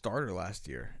all-star starter last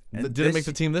year. And didn't make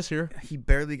the team this year. He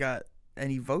barely got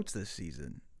any votes this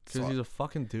season. Because he's a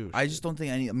fucking douche. I just don't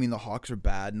think I mean, the Hawks are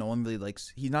bad. No one really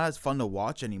likes. He's not as fun to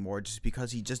watch anymore, just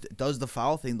because he just does the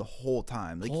foul thing the whole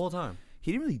time. Like, the whole time.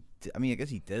 He didn't really. I mean, I guess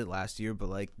he did it last year, but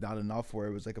like not enough where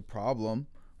it was like a problem.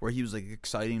 Where he was like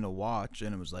exciting to watch,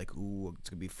 and it was like, ooh, it's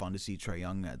gonna be fun to see Trae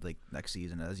Young at like next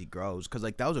season as he grows, because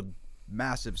like that was a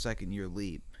massive second-year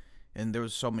leap, and there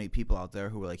was so many people out there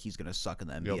who were like, he's gonna suck in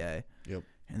the NBA. Yep.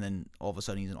 And then all of a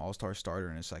sudden he's an all-star starter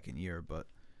in his second year, but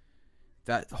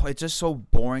it's just so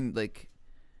boring. Like,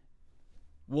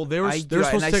 well, they're supposed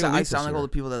to take a leap. I sound like all the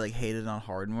people that like hated on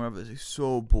Harden, whatever. It's like,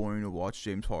 so boring to watch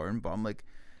James Harden, but I'm like,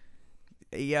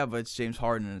 yeah, but it's James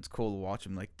Harden, and it's cool to watch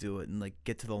him like do it and like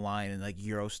get to the line and like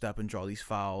Euro step and draw these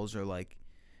fouls, or like.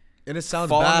 And it sounds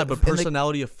bad, but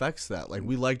personality affects that. Like,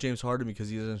 we like James Harden because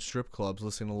he's in strip clubs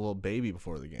listening to Lil Baby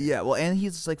before the game. Yeah, well, and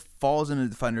he's like falls into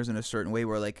defenders in a certain way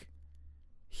where like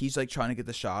he's like trying to get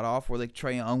the shot off, where like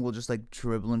Trae Young will just like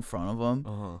dribble in front of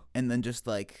him and then just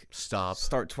like start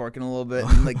twerking a little bit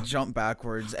and like jump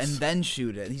backwards and then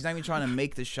shoot it. He's not even trying to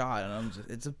make the shot, and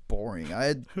it's boring.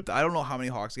 I don't know how many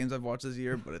Hawks games I've watched this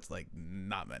year, but it's like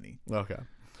not many. Okay.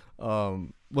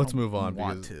 Let's move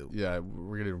on. Yeah,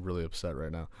 we're getting really upset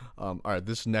right now. All right,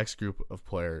 this next group of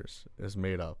players is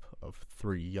made up of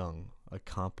 3 young,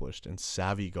 accomplished, and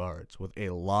savvy guards with a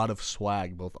lot of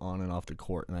swag both on and off the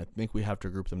court, and I think we have to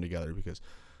group them together because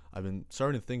I've been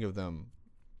starting to think of them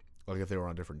like if they were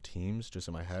on different teams just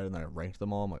in my head, and then I ranked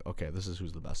them all. I'm like, okay, this is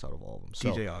who's the best out of all of them.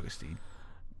 So, DJ Augustine.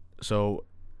 So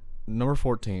number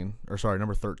 13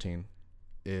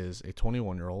 is a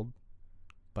 21-year-old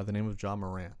by the name of Ja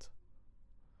Morant.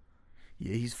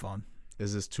 Yeah, he's fun.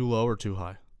 Is this too low or too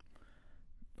high?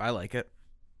 I like it.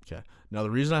 Okay. Now,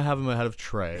 the reason I have him ahead of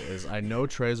Trae is I know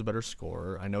Trae is a better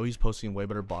scorer. I know he's posting way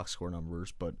better box score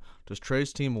numbers, but does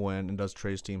Trae's team win, and does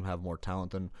Trae's team have more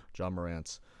talent than Ja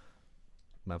Morant's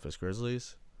Memphis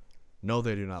Grizzlies? No,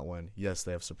 they do not win. Yes,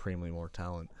 they have supremely more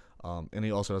talent. And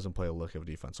he also doesn't play a lick of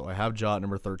defense. So I have Ja at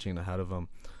number 13 ahead of him.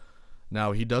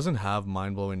 Now, he doesn't have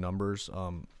mind-blowing numbers.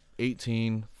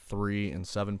 18, 3, and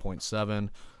 7.7.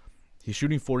 He's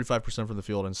shooting 45% from the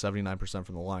field and 79%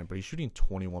 from the line, but he's shooting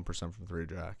 21% from three,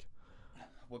 Jack.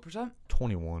 What percent?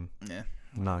 21. Yeah.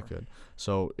 Not good.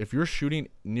 So if you're shooting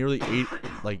nearly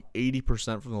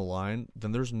 80% from the line,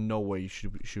 then there's no way you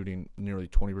should be shooting nearly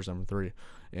 20% from three.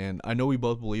 And I know we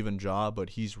both believe in Ja, but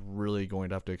he's really going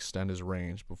to have to extend his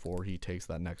range before he takes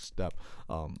that next step.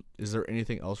 Is there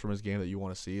anything else from his game that you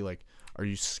want to see? Like, are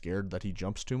you scared that he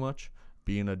jumps too much,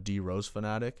 being a D Rose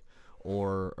fanatic,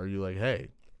 or are you like, hey,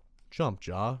 jump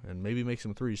Ja and maybe make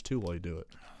some threes too while you do it?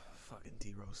 Fucking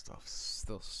D Rose stuff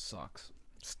still sucks.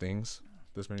 Stings.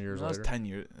 This many years that later? was 10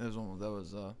 years. That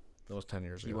was 10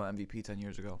 years he ago. won MVP 10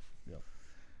 years ago. Yep.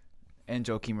 And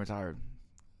Joakim retired.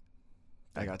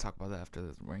 I gotta talk about that after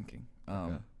the ranking.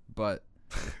 Okay. But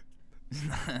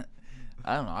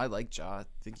I don't know. I like Ja. I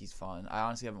think he's fun. I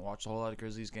honestly haven't watched a whole lot of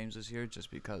Grizzlies games this year just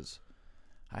because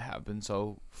I have been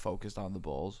so focused on the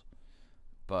Bulls.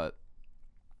 But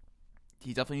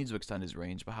he definitely needs to extend his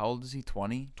range. But how old is he?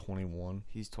 20? 21.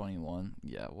 He's 21.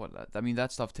 Yeah,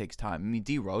 that stuff takes time. I mean,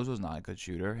 D Rose was not a good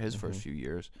shooter his first few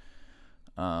years.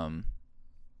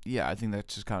 Yeah, I think that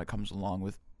just kind of comes along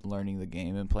with learning the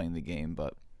game and playing the game.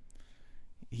 But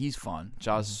he's fun.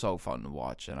 Ja's so fun to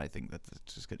watch, and I think that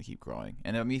it's just gonna keep growing.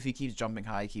 And I mean, if he keeps jumping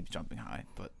high, he keeps jumping high.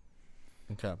 But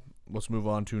okay, let's move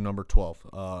on to number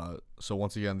 12. So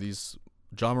once again, these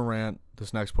Ja Morant,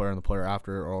 this next player, and the player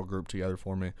after are all grouped together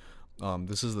for me.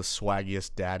 This is the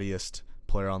swaggiest, daddiest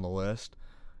player on the list.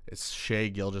 It's Shai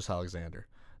Gilgeous-Alexander.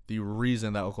 The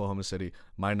reason that Oklahoma City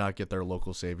might not get their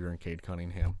local savior in Cade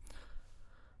Cunningham.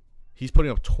 He's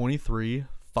putting up 23,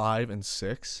 5, and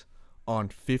 6 on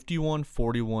 51,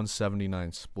 41,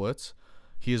 79 splits.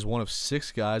 He is one of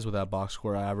 6 guys with that box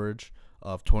score average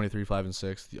of 23, 5, and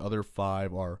 6. The other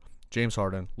 5 are James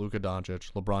Harden, Luka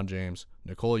Doncic, LeBron James,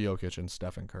 Nikola Jokic, and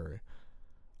Stephen Curry.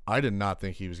 I did not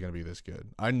think he was going to be this good.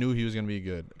 I knew he was going to be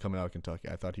good coming out of Kentucky.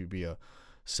 I thought he would be a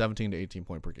 17 to 18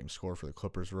 point per game scorer for the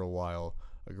Clippers for a while,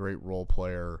 a great role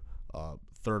player,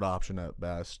 third option at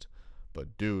best.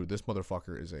 But, dude, this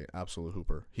motherfucker is an absolute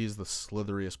hooper. He's the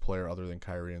slitheriest player other than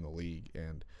Kyrie in the league.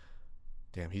 And,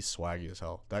 damn, he's swaggy as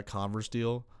hell. That Converse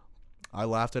deal, I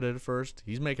laughed at it at first.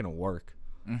 He's making it work.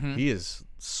 Mm-hmm. He is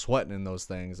sweating in those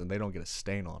things, and they don't get a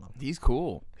stain on him. He's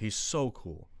cool. He's so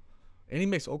cool. And he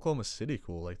makes Oklahoma City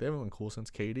cool. Like, they haven't been cool since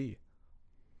KD.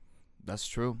 That's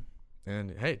true.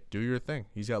 And, hey, do your thing.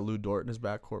 He's got Lou Dort in his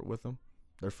backcourt with him.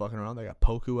 They're fucking around. They got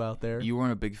Poku out there. You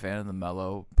weren't a big fan of the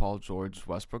Melo, Paul George,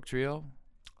 Westbrook trio?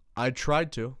 I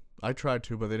tried to, but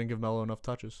they didn't give Melo enough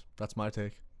touches. That's my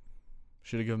take.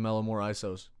 Should have given Melo more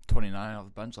ISOs. 29 off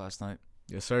the bench last night.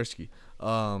 Yes, Sarsky.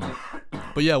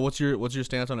 But yeah, what's your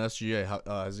stance on SGA? How,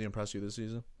 has he impressed you this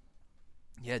season?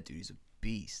 Yeah, dude, he's a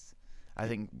beast. I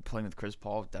think playing with Chris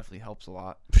Paul definitely helps a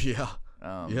lot. Yeah.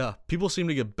 Yeah. People seem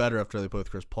to get better after they play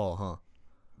with Chris Paul, huh?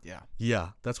 Yeah. Yeah.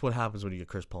 That's what happens when you get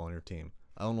Chris Paul on your team.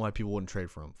 I don't know why people wouldn't trade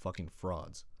for him. Fucking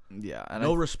frauds. Yeah. And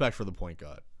no respect for the point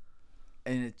guard.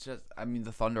 And it's just, I mean,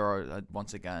 the Thunder are,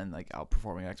 once again, like,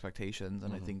 outperforming expectations.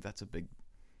 And I think that's a big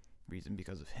reason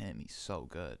because of him. He's so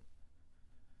good.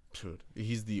 Dude,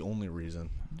 he's the only reason.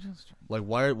 Like,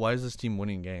 why is this team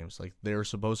winning games? Like, they're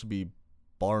supposed to be,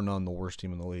 bar none, the worst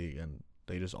team in the league, and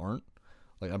they just aren't.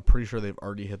 Like, I'm pretty sure they've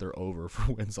already hit their over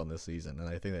for wins on this season, and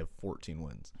I think they have 14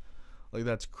 wins. Like,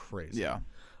 that's crazy. Yeah.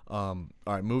 All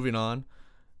right, moving on.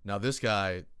 Now, this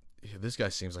guy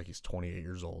seems like he's 28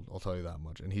 years old. I'll tell you that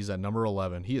much. And he's at number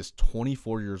 11. He is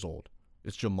 24 years old.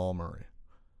 It's Jamal Murray.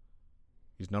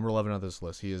 He's number 11 on this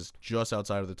list. He is just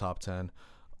outside of the top 10.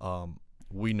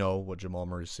 We know what Jamal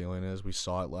Murray's ceiling is. We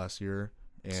saw it last year.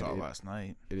 And saw it last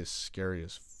night. It is scary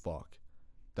as fuck.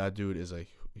 That dude is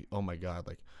oh my God.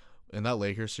 Like, in that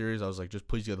Lakers series, I was like, just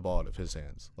please get the ball out of his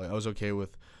hands. Like, I was okay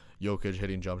with Jokic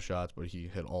hitting jump shots, but he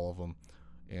hit all of them.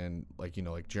 And, like, you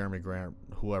know, like Jeremy Grant,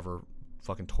 whoever,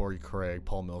 fucking Torrey Craig,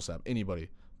 Paul Millsap, anybody,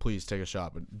 please take a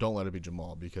shot, but don't let it be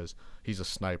Jamal because he's a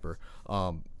sniper.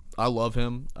 I love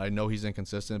him. I know he's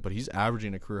inconsistent, but he's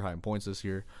averaging a career high in points this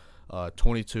year.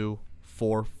 22,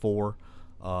 4, 4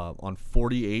 on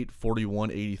 48,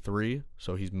 41, 83.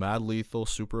 So he's mad lethal,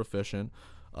 super efficient.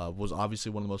 Was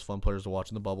obviously one of the most fun players to watch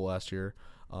in the bubble last year.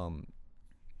 I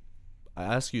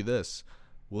ask you this.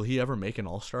 Will he ever make an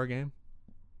all-star game?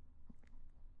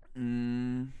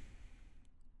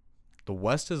 The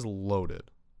West is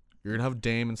loaded. You're going to have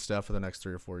Dame and Steph for the next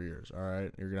 3 or 4 years, all right?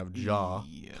 You're going to have Ja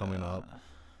coming up.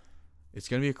 It's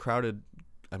going to be a crowded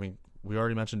 – I mean, we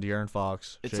already mentioned De'Aaron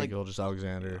Fox, Shai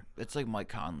Gilgeous-Alexander. It's like Mike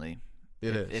Conley.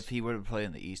 If he were to play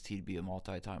in the East, he'd be a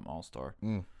multi-time All-Star.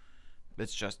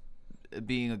 It's just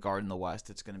being a guard in the West,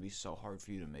 it's going to be so hard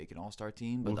for you to make an All-Star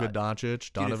team. But Luka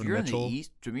Doncic, Donovan if you're Mitchell. In the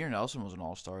East, Jameer Nelson was an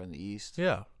All-Star in the East.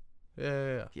 Yeah.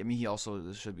 I mean, he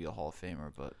also should be a Hall of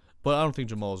Famer, but I don't think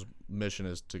Jamal's mission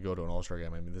is to go to an All-Star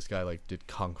game. I mean, this guy like did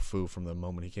kung fu from the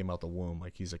moment he came out the womb.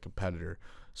 Like, he's a competitor,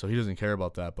 so he doesn't care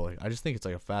about that. But like, I just think it's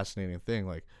like a fascinating thing.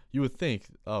 Like, you would think,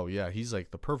 oh yeah, he's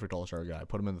like the perfect All-Star guy.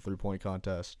 Put him in the 3-point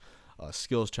contest,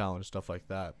 skills challenge, stuff like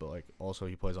that. But like, also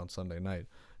he plays on Sunday night,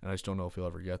 and I just don't know if he'll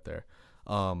ever get there.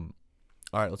 All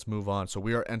right, let's move on. So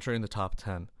we are entering the top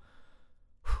 10.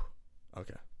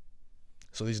 Okay.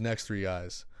 So these next 3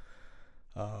 guys.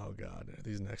 Oh God,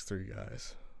 these next 3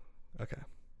 guys. Okay.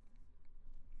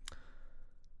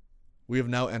 We have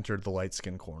now entered the light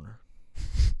skin corner,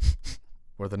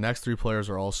 where the next 3 players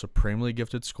are all supremely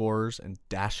gifted scorers and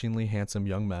dashingly handsome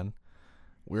young men.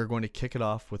 We are going to kick it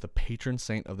off with the patron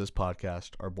saint of this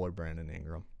podcast, our boy Brandon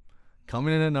Ingram.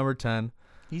 Coming in at number 10.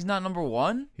 He's not number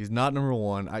 1? He's not number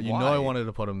 1. Why? You know I wanted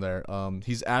to put him there.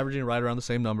 He's averaging right around the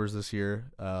same numbers this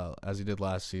year as he did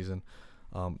last season.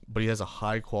 But he has a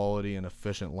high quality and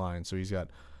efficient line. So he's got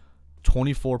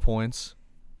 24 points,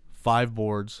 5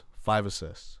 boards, 5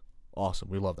 assists. Awesome.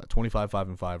 We love that. 25, 5,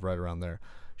 and 5, right around there.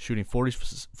 Shooting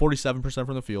 47%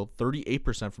 from the field,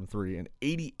 38% from 3, and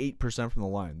 88% from the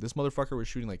line. This motherfucker was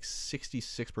shooting like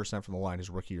 66% from the line his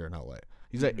rookie year in LA.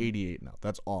 He's at 88 now.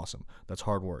 That's awesome. That's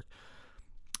hard work.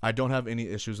 I don't have any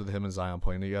issues with him and Zion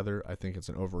playing together. I think it's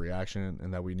an overreaction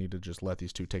and that we need to just let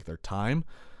these two take their time.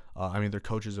 I mean, their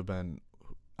coaches have been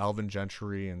Alvin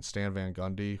Gentry and Stan Van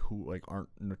Gundy, who like aren't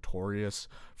notorious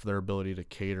for their ability to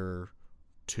cater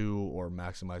to or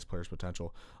maximize players'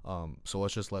 potential. So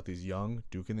let's just let these young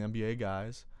Duke and the NBA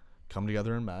guys come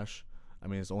together and mesh. I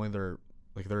mean, it's only they're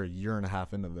a year and a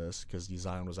half into this because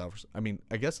Zion was out.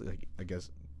 I guess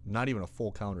not even a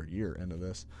full calendar year into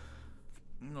this.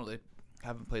 No, they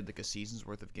haven't played like a season's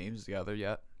worth of games together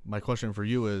yet. My question for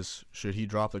you is, should he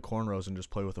drop the cornrows and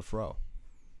just play with a fro?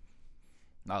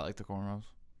 Not like the cornrows.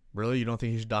 Really? You don't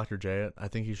think he should Dr. J it? I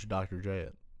think he should Dr. J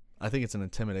it. I think it's an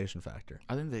intimidation factor.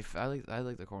 I think I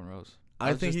like the cornrows.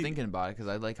 I was just thinking about it because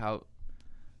I like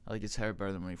his hair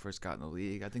better than when he first got in the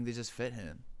league. I think they just fit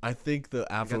him. I think the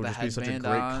afro would just be such a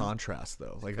great contrast,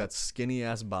 though. Like that skinny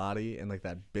ass body and like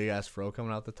that big ass fro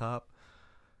coming out the top.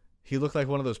 He looked like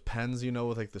one of those pens, you know,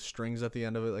 with like the strings at the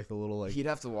end of it, like the little like. He'd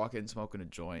have to walk in smoking a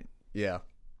joint. Yeah,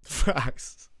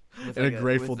 facts. And like a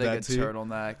Grateful Dead tee,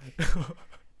 turtleneck,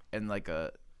 and like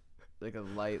a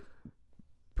light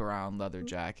brown leather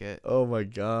jacket. Oh my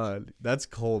God, that's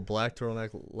cold. Black turtleneck,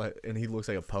 and he looks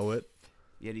like a poet.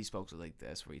 Yet he smokes it like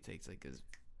this, where he takes like his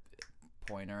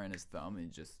pointer and his thumb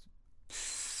and just.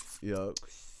 Yep.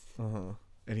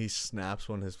 And he snaps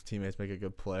when his teammates make a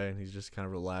good play, and he's just kind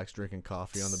of relaxed, drinking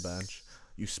coffee on the bench.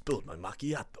 You spilled my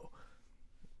macchiato.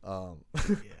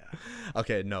 Yeah.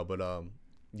 Okay, no, but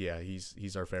yeah,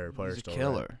 he's our favorite player. He's a still,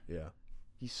 killer. Right? Yeah.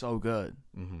 He's so good.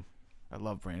 Mm-hmm. I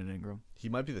love Brandon Ingram. He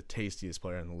might be the tastiest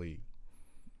player in the league.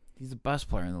 He's the best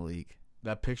player in the league.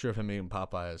 That picture of him eating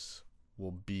Popeyes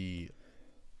will be.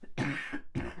 I'm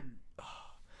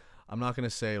not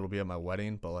gonna say it'll be at my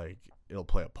wedding, but like it'll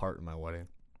play a part in my wedding.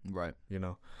 Right. You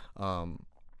know. All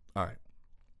right.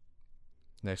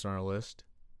 Next on our list,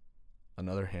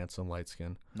 another handsome light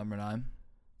skin. Number 9.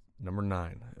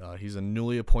 He's a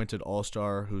newly appointed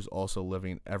all-star who's also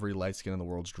living every light skin in the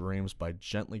world's dreams by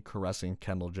gently caressing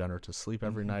Kendall Jenner to sleep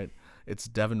every night. It's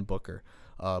Devin Booker.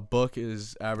 Book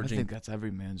is averaging. I think that's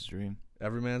every man's dream.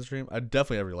 Every man's dream?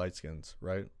 Definitely every light skins,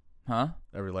 right? Huh?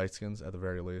 Every light skins at the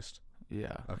very least.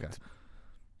 Yeah. Okay.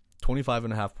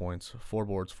 25.5 points, 4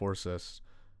 boards, 4 assists,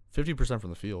 50% from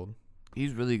the field.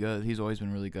 He's really good. He's always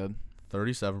been really good.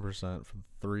 37% from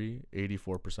 3,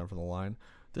 84% from the line.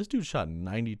 This dude shot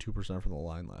 92% from the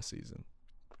line last season.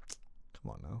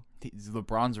 Come on now.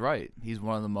 LeBron's right. He's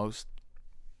one of the most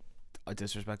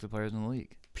disrespected players in the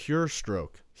league. Pure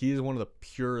stroke. He is one of the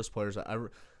purest players I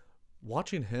ever.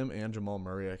 Watching him and Jamal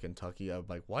Murray at Kentucky, I'm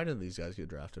like, why didn't these guys get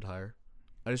drafted higher?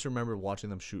 I just remember watching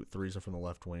them shoot threes from the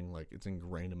left wing. Like, it's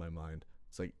ingrained in my mind.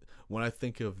 It's like, when I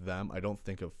think of them, I don't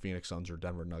think of Phoenix Suns or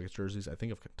Denver Nuggets jerseys. I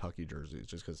think of Kentucky jerseys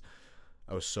just because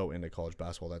I was so into college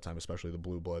basketball that time, especially the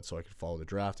blue blood, so I could follow the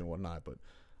draft and whatnot. But,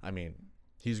 I mean,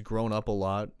 he's grown up a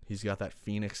lot. He's got that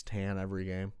Phoenix tan every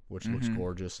game, which looks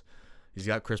gorgeous. He's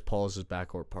got Chris Paul as his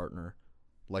backcourt partner.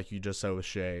 Like you just said with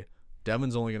Shea.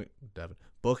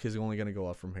 Book is only going to go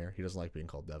up from here. He doesn't like being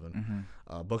called Devin.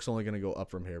 Book's only going to go up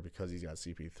from here because he's got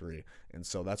CP3. And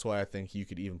so that's why I think you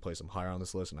could even place him higher on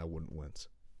this list, and I wouldn't wince.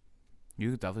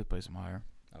 You could definitely place him higher.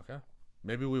 Okay.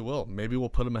 Maybe we will. Maybe we'll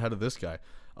put him ahead of this guy.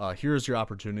 Here's your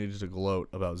opportunity to gloat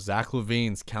about Zach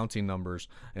LaVine's counting numbers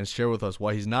and share with us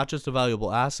why he's not just a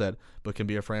valuable asset, but can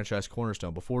be a franchise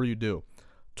cornerstone. Before you do,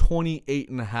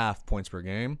 28.5 points per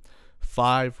game,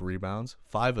 5 rebounds,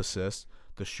 5 assists.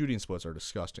 The shooting splits are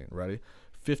disgusting. Ready?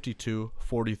 52,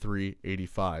 43,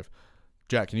 85.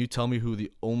 Jack, can you tell me who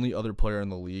the only other player in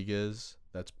the league is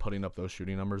that's putting up those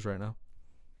shooting numbers right now?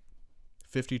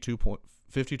 52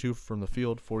 from the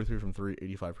field, 43 from 3,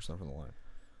 85% from the line.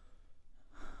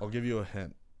 I'll give you a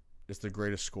hint. It's the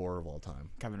greatest scorer of all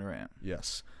time. Kevin Durant.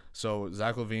 Yes. So,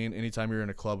 Zach LaVine, anytime you're in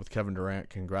a club with Kevin Durant,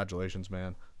 congratulations,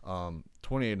 man.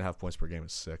 28.5 points per game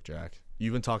is sick, Jack.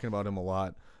 You've been talking about him a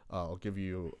lot. I'll give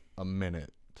you a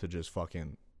minute to just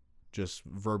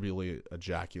verbally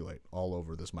ejaculate all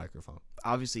over this microphone.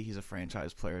 Obviously, he's a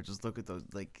franchise player. Just look at those,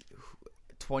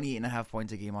 28.5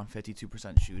 points a game on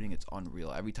 52% shooting. It's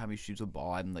unreal. Every time he shoots a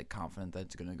ball, I'm confident that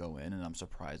it's going to go in, and I'm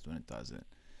surprised when it doesn't.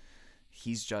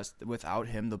 He's just, without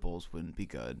him, the Bulls wouldn't be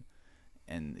good.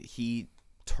 And he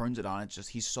turns it on. It's just,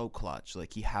 he's so clutch.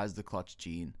 He has the clutch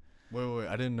gene. Wait.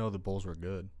 I didn't know the Bulls were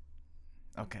good.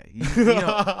 Okay.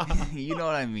 You know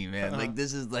what I mean, man.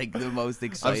 This is, the most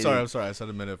exciting. I'm sorry. I said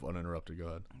a minute uninterrupted. Go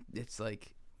ahead. It's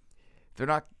they're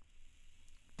not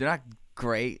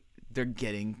great. They're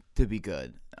getting to be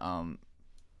good.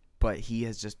 But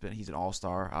he's an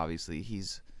all-star, obviously.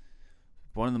 He's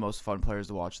one of the most fun players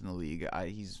to watch in the league.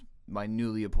 He's my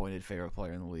newly appointed favorite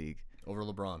player in the league. Over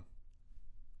LeBron?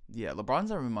 Yeah, LeBron's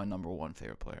never been my number one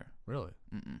favorite player. Really?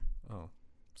 Mm-mm. Oh.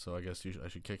 So I guess I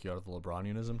should kick you out of the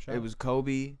LeBronunism chat? It was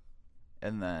Kobe,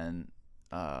 and then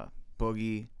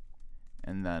Boogie,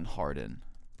 and then Harden.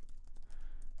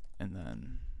 And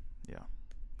then, yeah.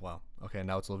 Wow. Okay,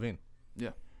 now it's LaVine. Yeah.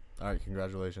 All right,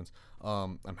 congratulations.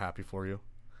 I'm happy for you.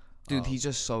 Dude, he's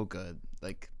just so good.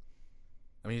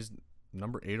 He's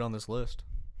number 8 on this list.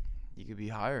 He could be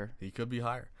higher. He could be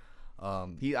higher.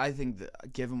 I think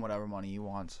give him whatever money he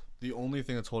wants. The only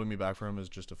thing that's holding me back for him is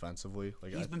just defensively.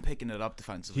 He's been picking it up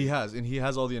defensively. He has, and he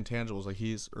has all the intangibles.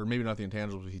 Or maybe not the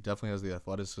intangibles, but he definitely has the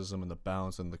athleticism and the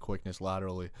bounce and the quickness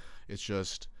laterally. It's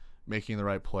just making the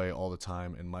right play all the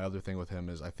time. And my other thing with him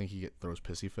is I think he throws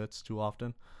pissy fits too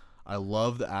often. I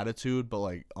love the attitude,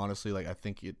 but honestly, I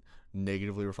think it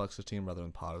negatively reflects the team rather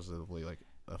than positively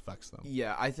affects them.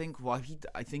 Yeah, I think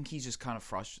he's just kind of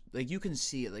frustrated. You can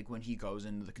see it when he goes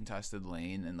into the contested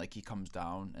lane and he comes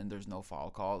down and there's no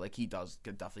foul call. He does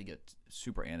definitely get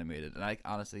super animated. And I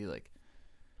honestly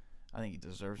I think he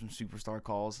deserves some superstar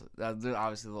calls. There's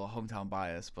obviously a little hometown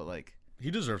bias, but he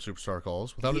deserves superstar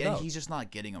calls without a doubt. And he's just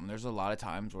not getting them. There's a lot of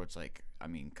times where it's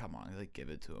come on, give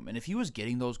it to him. And if he was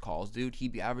getting those calls, dude,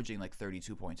 he'd be averaging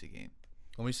 32 points a game.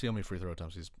 Let me see how many free throw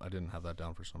attempts I didn't have that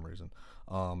down for some reason.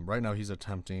 Right now he's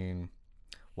attempting.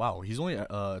 Wow, he's only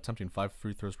attempting 5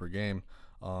 free throws per game.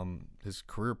 His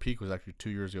career peak was actually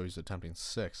 2 years ago. He's attempting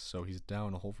 6, so he's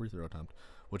down a whole free throw attempt,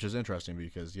 which is interesting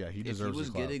because he deserves. If he was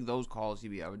the clout. getting those calls, he'd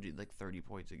be averaging 30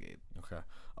 points a game. Okay.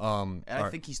 And I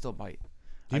think he still might.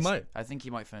 He might. I think he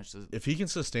might finish this. If he can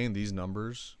sustain these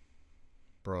numbers,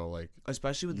 bro,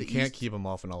 especially with you the can't East, keep him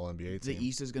off an All NBA team. The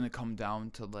East is gonna come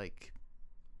down to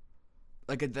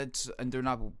and they're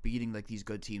not beating these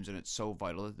good teams, and it's so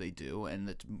vital that they do, and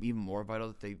it's even more vital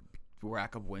that they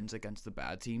rack up wins against the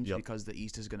bad teams because the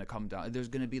East is gonna come down. There's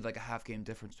gonna be a half game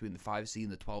difference between the 5 seed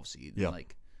and the 12 seed. Yeah. And,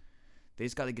 they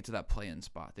just got to get to that play-in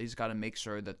spot. They just got to make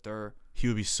sure that they're. He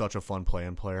would be such a fun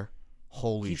play-in player.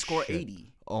 Holy shit. He'd score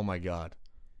 80. Oh my god.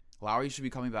 Lowry should be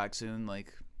coming back soon.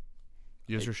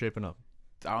 You guys are shaping up.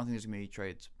 I don't think there's gonna be any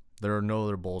trades. There are no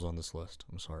other Bulls on this list.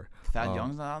 I'm sorry. Thad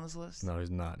Young's not on this list? No,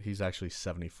 he's not. He's actually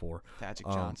 74. Magic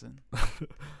Johnson.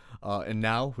 And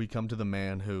now we come to the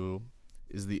man who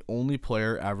is the only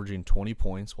player averaging 20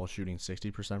 points while shooting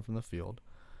 60% from the field.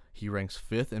 He ranks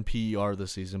 5th in PER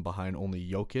this season behind only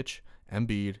Jokic,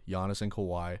 Embiid, Giannis, and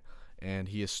Kawhi. And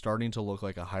he is starting to look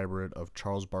like a hybrid of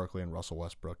Charles Barkley and Russell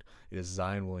Westbrook. It is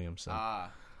Zion Williamson.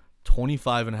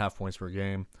 25.5 points per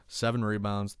game, 7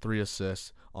 rebounds, 3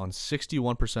 assists on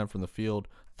 61% from the field,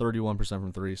 31%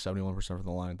 from 3, 71% from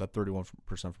the line. That 31%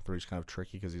 from 3 is kind of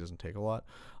tricky because he doesn't take a lot,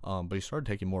 but he started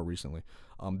taking more recently.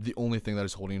 The only thing that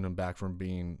is holding him back from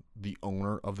being the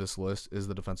owner of this list is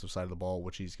the defensive side of the ball,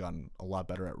 which he's gotten a lot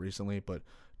better at recently, but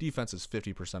defense is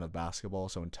 50% of basketball,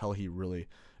 so until he really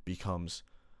becomes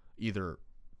either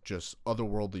just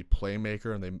otherworldly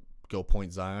playmaker and they go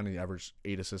point Zion and he averages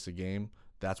 8 assists a game,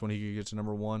 that's when he could get to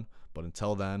number 1. But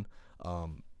until then,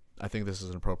 I think this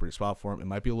is an appropriate spot for him. It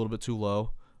might be a little bit too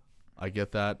low. I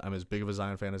get that. I'm as big of a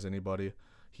Zion fan as anybody.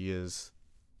 He is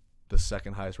the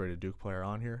second highest rated Duke player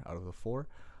on here out of the 4.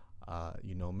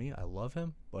 You know me, I love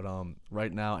him, but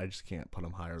right now I just can't put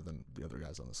him higher than the other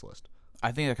guys on this list.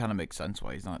 I think that kind of makes sense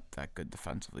why he's not that good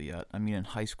defensively yet. I mean, in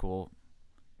high school,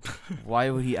 why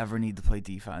would he ever need to play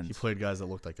defense? He played guys that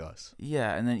looked like us.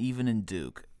 Yeah, and then even in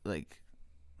Duke, like,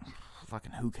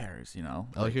 fucking who cares, you know?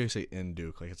 I like how you say in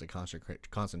Duke, like it's a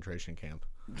concentration camp.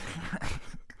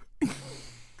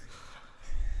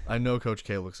 I know Coach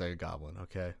K looks like a goblin,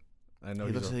 okay? I know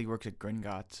he looks like he works at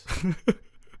Gringotts.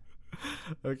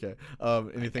 Okay.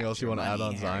 Anything else you want to add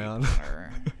on Zion?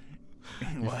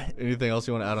 What? Anything else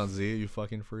you want to add on Z, you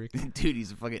fucking freak? Dude,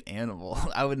 he's a fucking animal.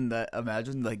 I wouldn't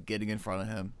imagine like getting in front of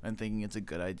him and thinking it's a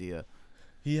good idea.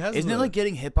 Isn't it like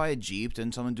getting hit by a Jeep?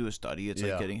 Didn't someone do a study? It's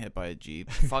like getting hit by a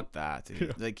Jeep. Fuck that, dude.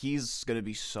 Yeah. Like, he's going to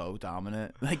be so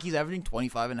dominant. Like, he's averaging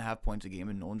 25.5 points a game,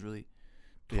 and no one's really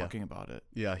talking about it.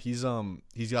 Yeah, he's got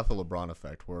the LeBron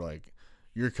effect where, like,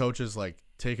 your coaches, like,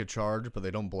 take a charge, but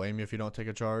they don't blame you if you don't take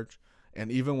a charge.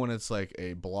 And even when it's, like,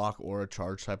 a block or a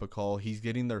charge type of call, he's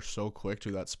getting there so quick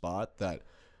to that spot that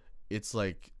it's,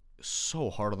 like, so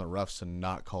hard on the refs to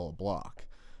not call a block.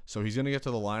 So he's going to get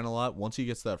to the line a lot. Once he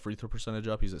gets that free throw percentage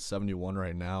up, he's at 71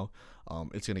 right now.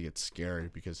 It's going to get scary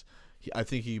because I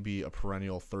think he'd be a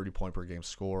perennial 30-point per game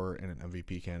scorer and an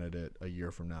MVP candidate a year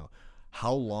from now.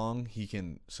 How long he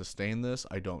can sustain this,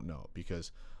 I don't know,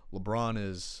 because LeBron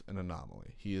is an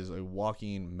anomaly. He is a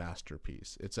walking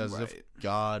masterpiece. It's as if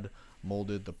God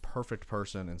molded the perfect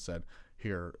person and said,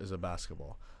 here is a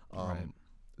basketball.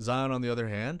 Zion, on the other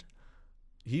hand,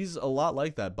 he's a lot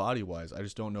like that body-wise. I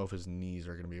just don't know if his knees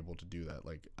are going to be able to do that.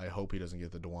 Like, I hope he doesn't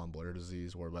get the DeJuan Blair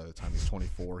disease where by the time he's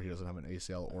 24, he doesn't have an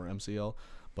ACL or MCL.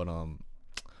 But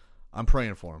I'm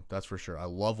praying for him, that's for sure. I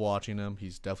love watching him.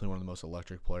 He's definitely one of the most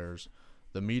electric players.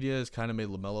 The media has kind of made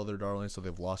LaMelo their darling, so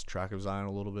they've lost track of Zion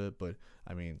a little bit. But,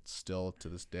 I mean, still to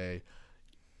this day,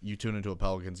 you tune into a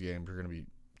Pelicans game, you're going to be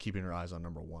keeping your eyes on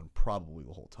number one probably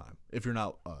the whole time. If you're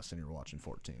not us and you're watching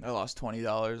 14. I lost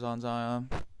 $20 on Zion.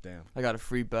 Damn. I got a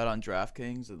free bet on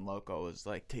DraftKings, and Loco was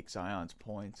like, take Zion's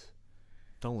points.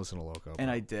 Don't listen to Loco.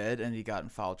 And I did, and he got in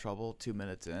foul trouble 2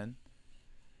 minutes in.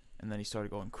 And then he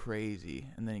started going crazy,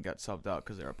 and then he got subbed out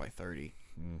because they were up by 30.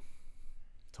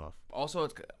 Tough. Also,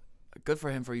 it's good for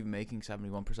him for even making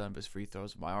 71% of his free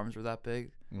throws. My arms were that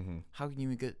big. How can you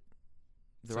even get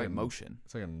the right motion?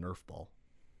 It's like a Nerf ball.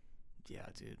 Yeah,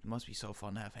 dude. It must be so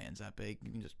fun to have hands that big.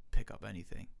 You can just pick up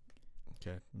anything.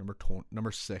 Okay,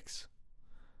 number 6.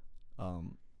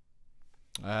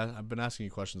 I've been asking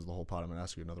you questions the whole pod. I'm going to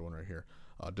ask you another one right here.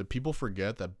 Did people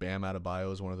forget that Bam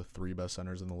Adebayo is one of the 3 best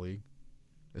centers in the league?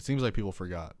 It seems like people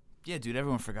forgot. Yeah, dude.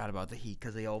 Everyone forgot about the Heat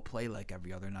because they all play like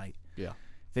every other night. Yeah.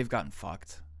 They've gotten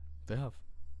fucked. They have.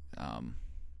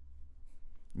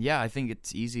 Yeah, I think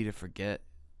it's easy to forget.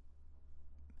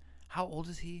 How old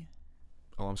is he?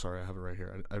 Oh, I'm sorry. I have it right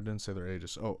here. I didn't say their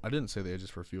ages. Oh, I didn't say the ages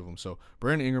for a few of them. So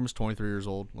Brandon Ingram is 23 years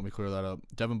old. Let me clear that up.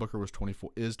 Devin Booker is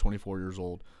 24 years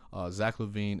old. Zach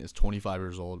LaVine is 25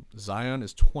 years old. Zion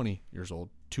is 20 years old.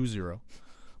 2-0.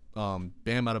 Bam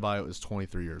Adebayo is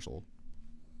 23 years old.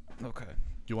 Okay.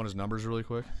 Do you want his numbers really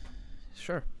quick?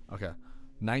 Sure. Okay.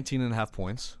 19.5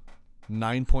 points,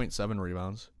 9.7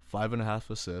 rebounds,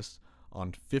 5.5 assists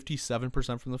on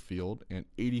 57% from the field and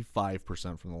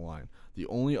 85% from the line. The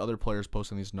only other players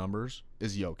posting these numbers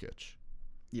is Jokic.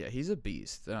 Yeah, he's a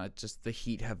beast. Just the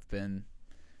Heat have been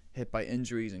hit by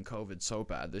injuries and COVID so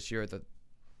bad this year that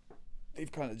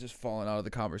they've kind of just fallen out of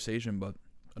the conversation. But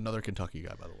another Kentucky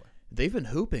guy, by the way. They've been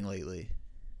hooping lately.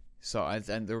 So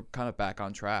and they're kind of back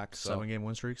on track. So. 7-game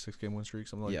win streak, 6-game win streak,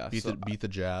 something like that. Beat the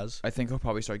Jazz. I think he'll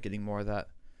probably start getting more of that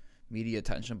media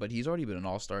attention, but he's already been an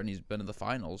all-star and he's been in the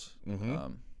finals.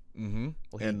 Well,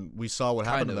 and we saw what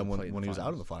happened to them when he was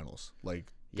out of the finals.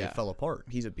 Like, they fell apart.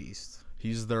 He's a beast.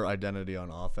 He's their identity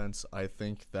on offense. I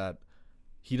think that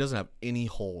he doesn't have any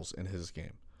holes in his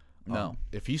game. No.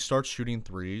 If he starts shooting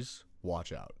threes,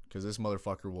 watch out, because this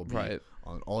motherfucker will be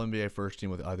on an All-NBA first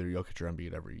team with either Jokic or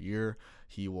Embiid every year.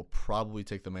 He will probably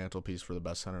take the mantelpiece for the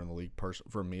best center in the league,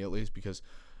 for me at least, because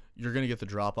you're going to get the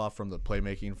drop-off from the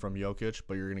playmaking from Jokic,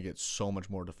 but you're going to get so much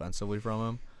more defensively from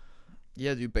him.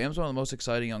 Yeah, dude, Bam's one of the most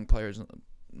exciting young players.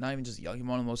 Not even just young, he's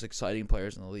one of the most exciting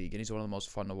players in the league, and he's one of the most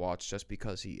fun to watch just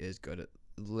because he is good at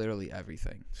literally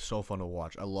everything. So fun to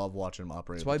watch. I love watching him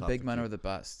operate. That's why big men are the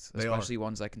best, especially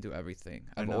ones that can do everything.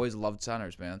 I've always loved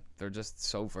centers, man. They're just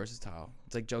so versatile.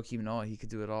 It's like Joakim Noah. He could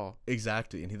do it all.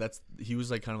 Exactly, and he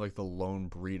was like kind of like the lone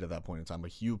breed at that point in time.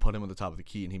 Like, you put him at the top of the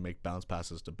key, and he'd make bounce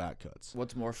passes to back cuts.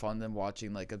 What's more fun than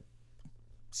watching like a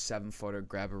 7-footer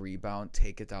grab a rebound,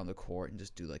 take it down the court, and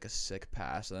just do like a sick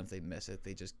pass, and then if they miss it,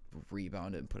 they just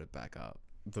rebound it and put it back up.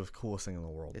 The coolest thing in the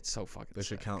world. It's so fucking They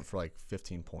sick. should count for like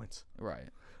 15 points. Right.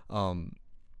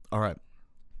 All right.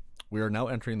 We are now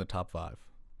entering the top 5.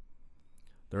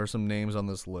 There are some names on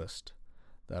this list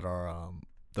that are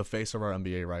the face of our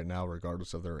NBA right now,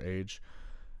 regardless of their age.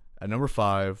 At number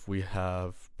 5, we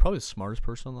have probably the smartest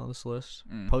person on this list,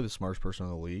 probably the smartest person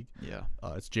in the league. Yeah.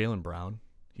 It's Jaylen Brown.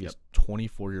 He's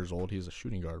 24 years old. He's a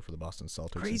shooting guard for the Boston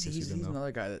Celtics. Crazy. He's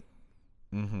another guy that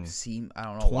I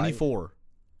don't know 24. Why.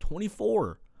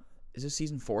 24. Is this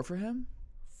season 4 for him?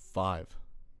 5.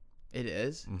 It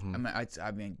is?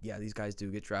 I mean, yeah, these guys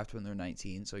do get drafted when they're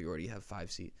 19, so you already have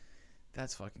 5 seats.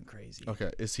 That's fucking crazy.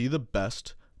 Okay, is he the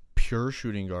best pure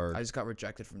shooting guard? I just got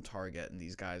rejected from Target, and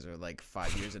these guys are like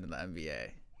 5 years into the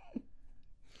NBA.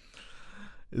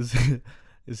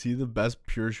 Is he the best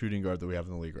pure shooting guard that we have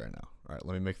in the league right now? All right,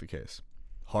 let me make the case.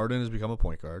 Harden has become a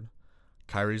point guard.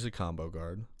 Kyrie's a combo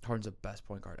guard. Harden's the best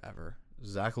point guard ever.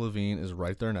 Zach LaVine is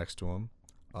right there next to him.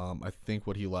 I think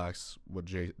what he lacks, what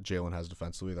Jalen has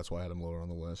defensively, that's why I had him lower on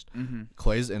the list.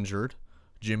 Clay's injured.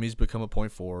 Jimmy's become a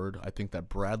point forward. I think that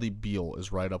Bradley Beal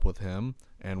is right up with him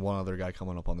and one other guy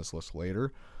coming up on this list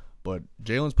later. But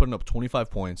Jalen's putting up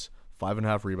 25 points,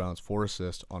 5.5 rebounds, 4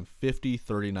 assists on 50,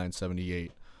 39,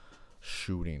 78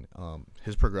 shooting.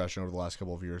 His progression over the last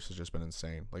couple of years has just been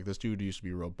insane. Like, this dude used to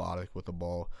be robotic with the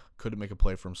ball, couldn't make a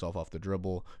play for himself off the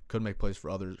dribble, couldn't make plays for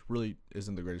others, really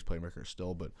isn't the greatest playmaker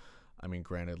still, but I mean,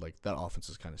 granted, like, that offense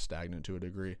is kind of stagnant to a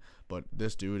degree, but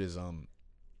this dude is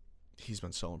he's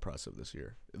been so impressive this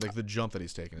year. Like, the jump that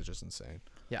he's taken is just insane.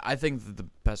 Yeah, I think that the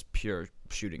best pure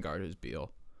shooting guard is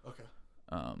Beal. Okay.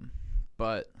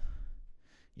 But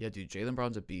yeah, dude, Jaylen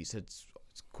Brown's a beast. It's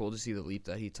cool to see the leap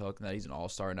that he took and that he's an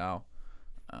all-star now.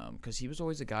 Because he was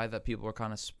always a guy that people were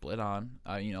kind of split on.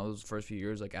 Those first few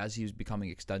years, like, as he was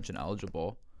becoming extension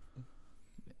eligible,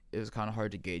 it was kind of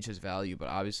hard to gauge his value. But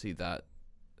obviously that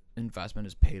investment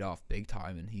has paid off big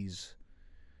time, and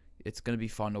it's going to be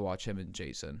fun to watch him and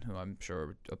Jason, who I'm sure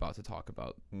we're about to talk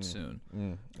about soon.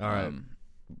 All right.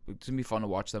 It's going to be fun to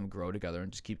watch them grow together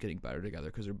and just keep getting better together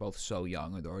because they're both so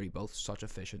young and they're already both such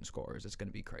efficient scorers. It's going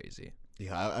to be crazy.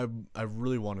 Yeah, I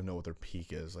really want to know what their peak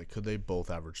is. Like, could they both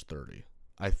average 30?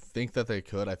 I think that they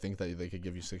could. I think that they could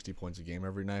give you 60 points a game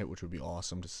every night, which would be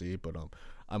awesome to see. But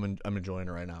I'm enjoying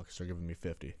it right now because they're giving me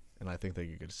 50, and I think they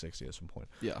could get to 60 at some point.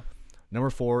 Yeah. Number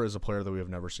 4 is a player that we have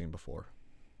never seen before.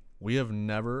 We have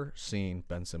never seen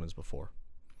Ben Simmons before.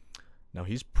 Now,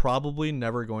 he's probably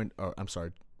never going – I'm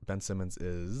sorry, Ben Simmons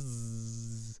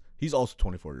is – he's also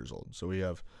 24 years old. So we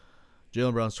have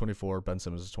Jaylen Brown's 24, Ben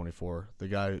Simmons is 24. The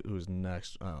guy who's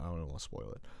next – I don't want to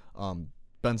spoil it.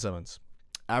 Ben Simmons,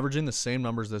 averaging the same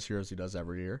numbers this year as he does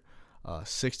every year.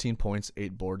 16 points,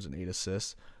 8 boards, and 8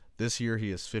 assists. This year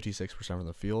he is 56% from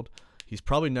the field. He's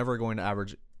probably never going to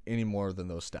average any more than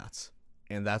those stats.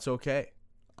 And that's okay.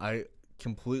 I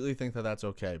completely think that that's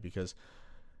okay because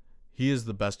he is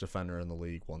the best defender in the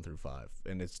league 1 through 5,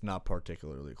 and it's not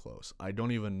particularly close. I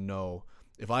don't even know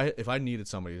if I needed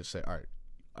somebody to say, all right,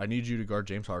 I need you to guard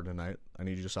James Harden tonight. I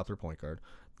need you to stop their point guard.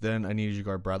 Then I need you to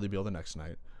guard Bradley Beal the next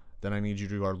night. Then I need you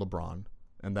to guard LeBron,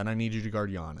 and then I need you to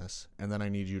guard Giannis, and then I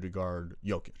need you to guard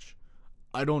Jokic.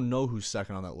 I don't know who's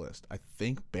second on that list. I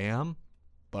think Bam,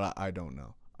 but I don't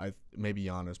know. Maybe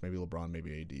Giannis, maybe LeBron,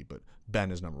 maybe AD, but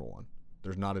Ben is number 1.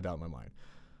 There's not a doubt in my mind.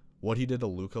 What he did to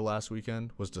Luka last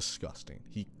weekend was disgusting.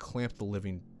 He clamped the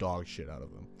living dog shit out of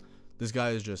him. This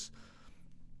guy is just...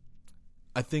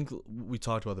 I think we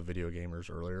talked about the video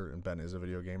gamers earlier, and Ben is a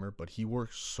video gamer, but he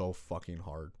works so fucking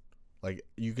hard. Like,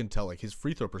 you can tell, like, his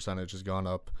free throw percentage has gone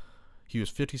up. He was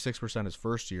 56% his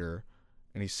first year,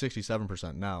 and he's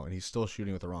 67% now, and he's still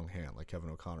shooting with the wrong hand, like Kevin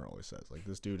O'Connor always says. Like,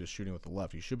 this dude is shooting with the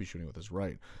left. He should be shooting with his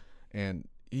right. And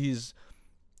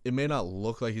it may not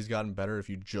look like he's gotten better if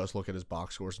you just look at his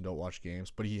box scores and don't watch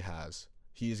games, but he has.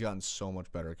 He's gotten so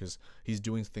much better because he's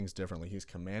doing things differently. He's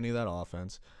commanding that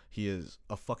offense. He is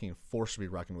a fucking force to be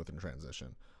reckoned with in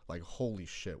transition. Like, holy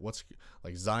shit.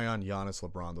 Like, Zion, Giannis,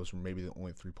 LeBron, those are maybe the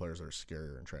only 3 players that are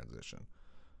scarier in transition.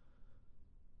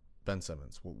 Ben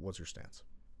Simmons, what's your stance?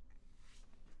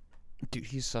 Dude,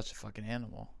 he's such a fucking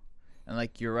animal. And,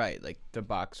 like, you're right. Like, the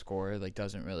box score, like,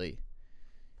 doesn't really...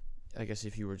 I guess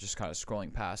if you were just kind of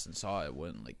scrolling past and saw it,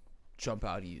 wouldn't, like, jump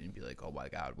out at you and be like, oh, my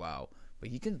God, wow. But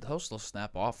he'll still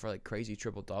snap off for, like, crazy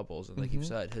triple-doubles. And, like you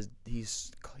said,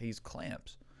 he's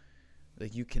clamps.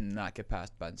 Like, you cannot get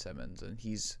past Ben Simmons. And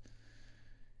he's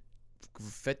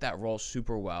fit that role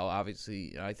super well.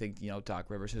 Obviously, I think, Doc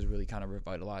Rivers has really kind of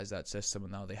revitalized that system.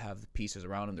 And now they have the pieces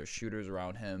around him. There's shooters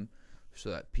around him so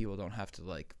that people don't have to,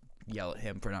 like, yell at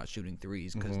him for not shooting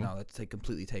threes because now that's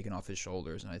completely taken off his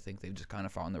shoulders. And I think they've just kind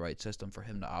of found the right system for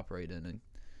him to operate in. And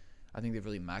I think they've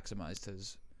really maximized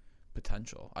his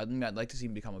potential. I think I'd like to see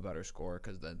him become a better scorer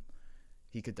because then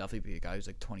he could definitely be a guy who's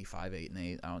like 25, 8, and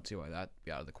 8. I don't see why that'd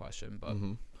be out of the question. But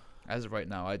as of right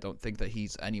now, I don't think that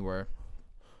he's anywhere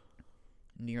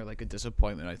near like a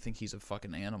disappointment. I think he's a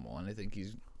fucking animal, and I think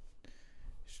he's.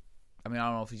 I mean, I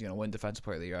don't know if he's gonna win Defensive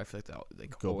Player of the Year. I feel like that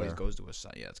like always goes to a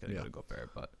side. Yeah, it's gonna go to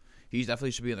Gobert, but he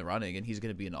definitely should be in the running, and he's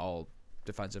gonna be an all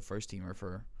defensive first teamer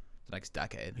for the next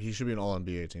decade. He should be an all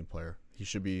NBA team player. He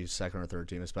should be second or third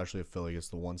team, especially if Philly gets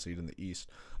the 1 seed in the East.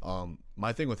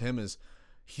 My thing with him is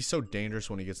he's so dangerous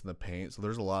when he gets in the paint. So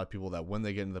there's a lot of people that when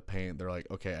they get in the paint, they're like,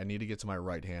 okay, I need to get to my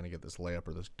right hand and get this layup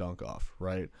or this dunk off,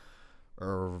 right?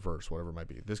 Or reverse, whatever it might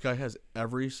be. This guy has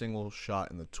every single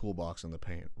shot in the toolbox in the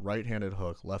paint. Right-handed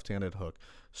hook, left-handed hook,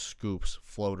 scoops,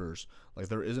 floaters. Like,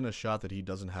 there isn't a shot that he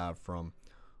doesn't have from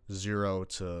 0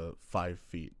 to 5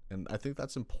 feet. And I think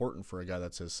that's important for a guy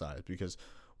that's his size because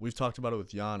we've talked about it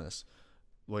with Giannis.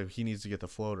 Like, he needs to get the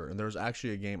floater. And there was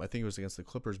actually a game, I think it was against the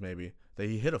Clippers maybe, that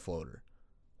he hit a floater.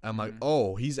 I'm like,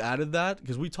 oh, he's added that?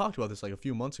 Because we talked about this like a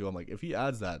few months ago. I'm like, if he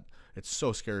adds that, it's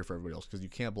so scary for everybody else because you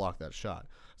can't block that shot.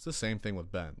 It's the same thing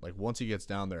with Ben. Like, once he gets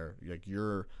down there, like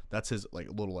that's his like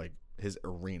little like his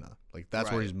arena. Like,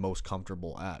 that's where he's most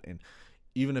comfortable at. And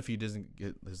even if he doesn't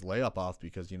get his layup off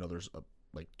because, you know, there's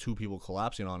like 2 people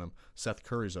collapsing on him, Seth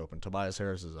Curry's open, Tobias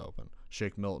Harris is open,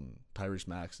 Shake Milton, Tyrese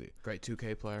Maxey. Great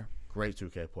 2K player. Great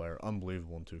 2K player.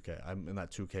 Unbelievable in 2K. I'm in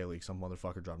that 2K league. Some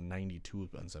motherfucker dropped 92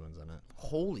 with Ben Simmons in it.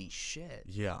 Holy shit.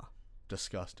 Yeah.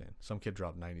 Disgusting. Some kid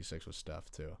dropped 96 with Steph,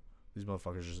 too. These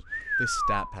motherfuckers just... They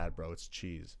stat pad, bro. It's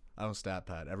cheese. I don't stat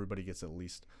pad. Everybody gets at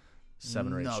least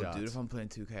 7 or 8 shots. No, dude. If I'm playing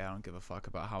 2K, I don't give a fuck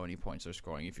about how many points they're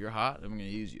scoring. If you're hot, I'm going to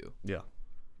use you. Yeah.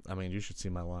 I mean, you should see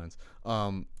my lines.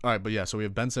 All right, but yeah, so we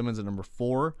have Ben Simmons at number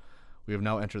 4. We have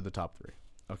now entered the top 3.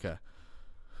 Okay.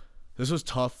 This was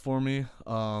tough for me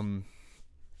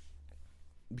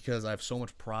because I have so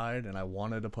much pride, and I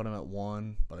wanted to put him at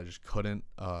 1, but I just couldn't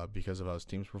because of how his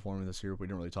team's performing this year. We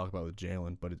didn't really talk about it with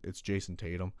Jalen, but it's Jason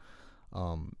Tatum.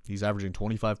 He's averaging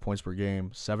 25 points per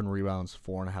game, 7 rebounds,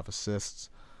 4.5 assists,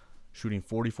 shooting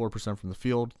 44% from the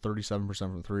field, 37%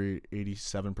 from 3,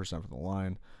 87% from the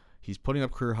line. He's putting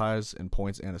up career highs in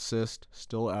points and assists,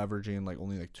 still averaging like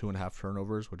only like 2.5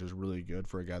 turnovers, which is really good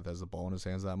for a guy that has the ball in his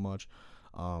hands that much.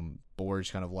 But where he's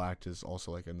kind of lacked is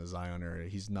also like in the Zion area.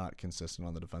 He's not consistent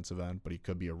on the defensive end, but he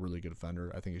could be a really good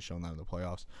defender. I think he's shown that in the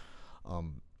playoffs.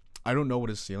 I don't know what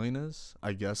his ceiling is.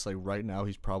 I guess like right now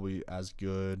he's probably as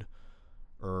good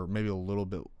or maybe a little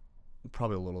bit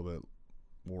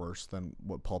worse than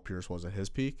what Paul Pierce was at his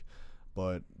peak.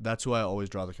 But that's who I always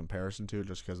draw the comparison to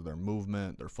just because of their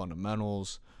movement, their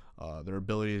fundamentals, their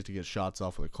ability to get shots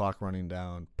off with the clock running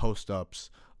down, post-ups,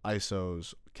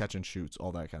 ISOs, catch and shoots,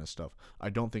 all that kind of stuff. I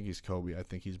don't think he's Kobe. I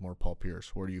think he's more Paul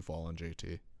Pierce. Where do you fall on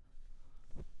JT?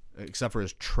 Except for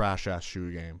his trash-ass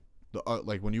shoe game.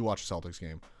 Like when you watch a Celtics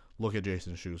game, look at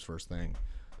Jason's shoes first thing.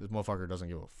 This motherfucker doesn't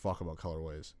give a fuck about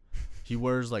colorways. He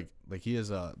wears like he has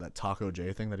that Taco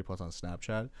J thing that he puts on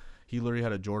Snapchat. He literally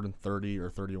had a Jordan 30 or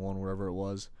 31, whatever it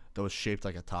was, that was shaped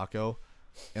like a taco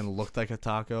and looked like a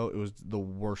taco. It was the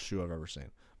worst shoe I've ever seen.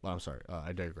 But I'm sorry,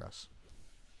 I digress.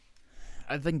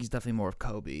 I think he's definitely more of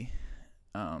Kobe.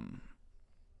 Yeah,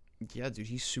 dude,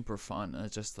 he's super fun.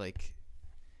 It's just like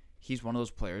he's one of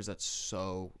those players that's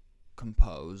so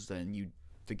composed, and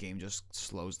the game just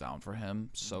slows down for him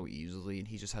so easily, and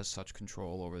he just has such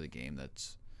control over the game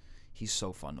that's he's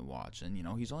so fun to watch. And you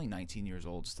know, he's only 19 years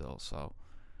old still, so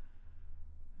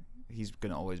he's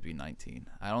gonna always be 19.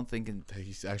 I don't think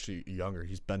he's actually younger.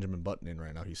 He's Benjamin Buttoning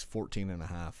right now. He's 14 and a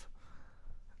half.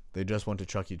 They just went to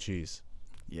Chuck E. Cheese.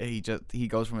 Yeah, he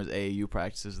goes from his AAU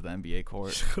practices to the NBA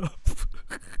court.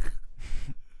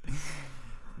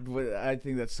 But I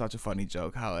think that's such a funny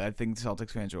joke. How I think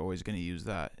Celtics fans are always going to use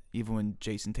that, even when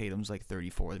Jason Tatum's like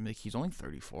 34. They're like, he's only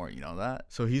 34. You know that?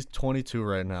 So he's 22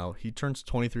 right now. He turns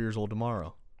 23 years old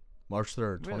tomorrow, March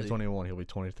 3rd, 2021. He'll be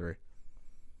 23.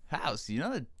 How? So you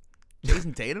know that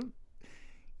Jason Tatum?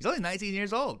 He's only 19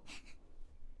 years old.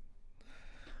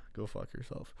 Go fuck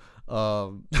yourself.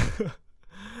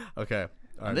 Okay.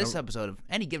 On this episode of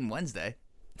Any Given Wednesday.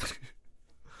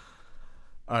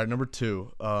 All right, number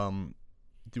 2.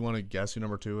 Do you want to guess who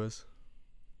number 2 is?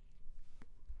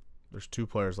 There's 2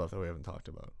 players left that we haven't talked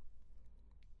about.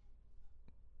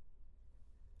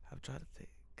 I'm trying to think.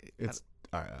 It's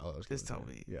all right. Just tell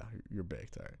me. Yeah, you're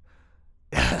baked. All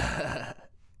right.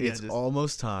 It's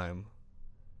almost time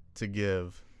to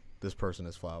give this person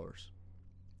his flowers.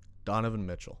 Donovan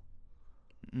Mitchell.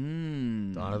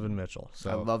 Donovan Mitchell. So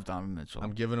I love Donovan Mitchell.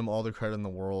 I'm giving him all the credit in the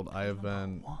world. I've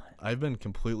been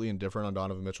completely indifferent on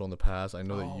Donovan Mitchell in the past. I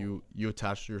know that you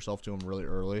attached yourself to him really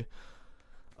early.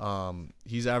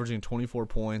 He's averaging 24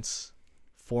 points,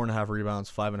 4.5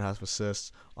 rebounds, 5.5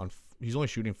 assists. He's only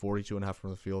shooting 42.5 from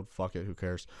the field. Fuck it, who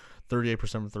cares? 38%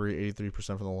 from three, 83%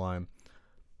 from the line.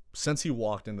 Since he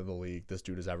walked into the league, this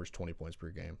dude has averaged 20 points per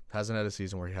game. Hasn't had a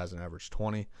season where he hasn't averaged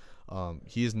 20.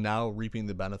 He is now reaping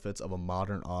the benefits of a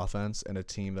modern offense and a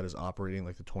team that is operating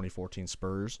like the 2014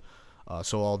 Spurs.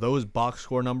 So although his box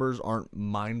score numbers aren't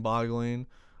mind-boggling,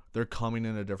 they're coming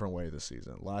in a different way this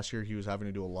season. Last year, he was having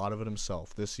to do a lot of it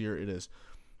himself. This year, it is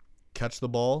catch the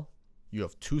ball. You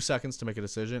have 2 seconds to make a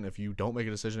decision. If you don't make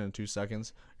a decision in 2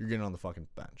 seconds, you're getting on the fucking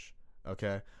bench.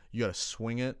 Okay? You got to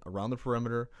swing it around the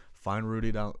perimeter, find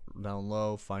Rudy down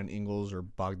low, find Ingles or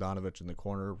Bogdanovich in the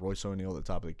corner, Royce O'Neal at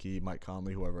the top of the key, Mike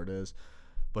Conley, whoever it is.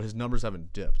 But his numbers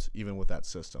haven't dipped, even with that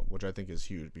system, which I think is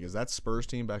huge. Because that Spurs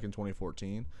team back in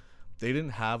 2014, they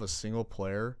didn't have a single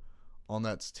player on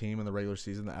that team in the regular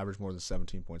season that averaged more than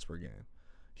 17 points per game.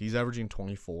 He's averaging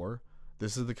 24.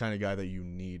 This is the kind of guy that you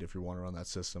need if you want to run that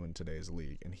system in today's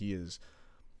league. And he is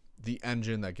the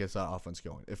engine that gets that offense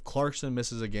going. If Clarkson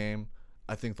misses a game,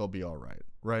 I think they'll be all right,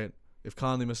 right? If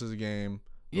Conley misses a game,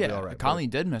 they'll be all right. Conley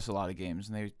did miss a lot of games,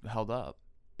 and they held up.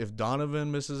 If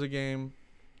Donovan misses a game,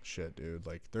 shit, dude.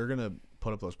 Like, they're going to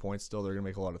put up those points still. They're going to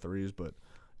make a lot of threes, but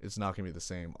it's not going to be the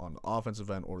same on the offensive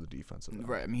end or the defensive end.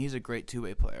 Right. I mean, he's a great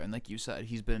two-way player. And like you said,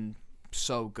 he's been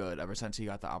so good ever since he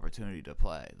got the opportunity to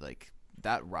play. Like,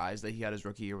 that rise that he had his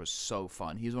rookie year was so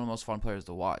fun. He's one of the most fun players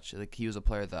to watch. Like, he was a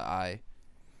player that I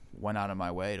went out of my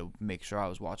way to make sure I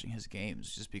was watching his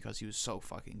games just because he was so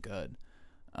fucking good.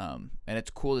 And it's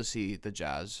cool to see the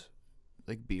Jazz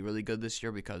like be really good this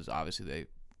year because obviously they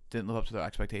didn't live up to their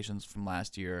expectations from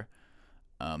last year.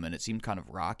 And it seemed kind of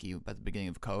rocky at the beginning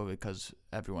of COVID because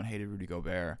everyone hated Rudy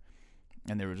Gobert.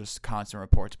 And there were just constant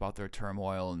reports about their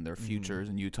turmoil and their futures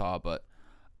in Utah. But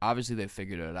obviously they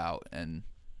figured it out. And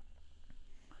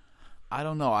I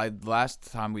don't know. Last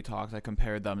time we talked, I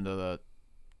compared them to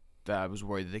that I was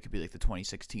worried that they could be like the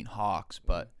 2016 Hawks.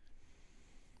 But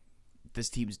this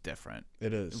team's different.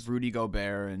 It is. Rudy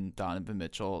Gobert and Donovan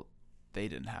Mitchell, they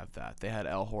didn't have that. They had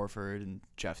Al Horford and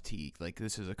Jeff Teague. Like,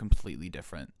 this is a completely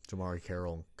different. Jamari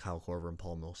Carroll, Kyle Korver, and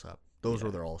Paul Millsap. Those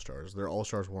were their all-stars. Their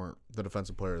all-stars weren't the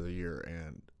defensive player of the year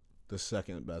and the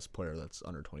second best player that's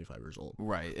under 25 years old.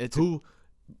 Right.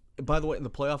 By the way, in the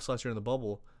playoffs last year in the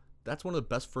bubble, that's one of the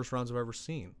best first rounds I've ever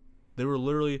seen. They were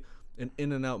literally an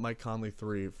in-and-out Mike Conley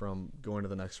 3 from going to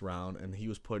the next round, and he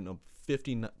was putting up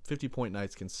 50-point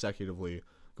nights consecutively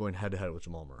going head-to-head with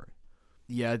Jamal Murray.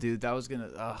 Yeah, dude, that was going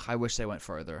to I wish they went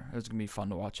further. It was going to be fun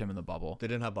to watch him in the bubble. They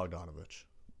didn't have Bogdanovich.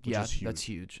 Yeah, that's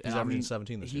huge. He's averaging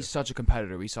 17 this year. He's such a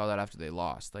competitor. We saw that after they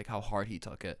lost, like how hard he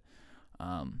took it.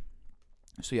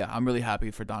 So, yeah, I'm really happy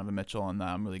for Donovan Mitchell, and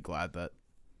I'm really glad that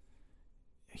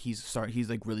he's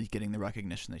like really getting the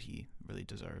recognition that he really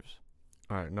deserves.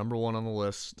 All right, number one on the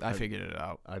list. I figured it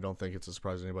out. I don't think it's a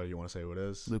surprise to anybody. You want to say who it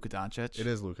is? Luka Doncic. It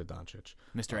is Luka Doncic.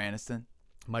 Mr. Aniston.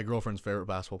 My girlfriend's favorite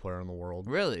basketball player in the world.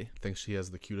 Really? Thinks he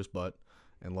has the cutest butt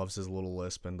and loves his little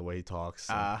lisp and the way he talks.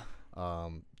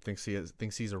 Thinks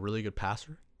he's a really good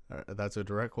passer. That's a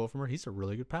direct quote from her. He's a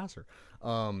really good passer.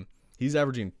 He's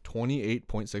averaging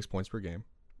 28.6 points per game.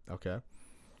 Okay.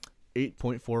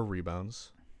 8.4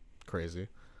 rebounds. Crazy.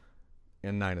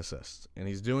 And 9 assists. And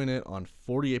he's doing it on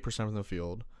 48% from the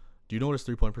field. Do you know what his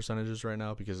three-point percentage is right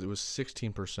now? Because it was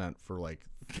 16% for like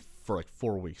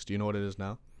 4 weeks. Do you know what it is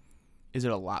now? Is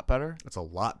it a lot better? It's a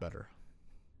lot better.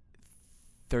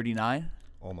 39?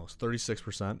 Almost.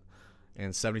 36%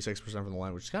 and 76% from the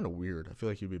line, which is kind of weird. I feel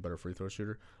like he'd be a better free throw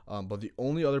shooter. But the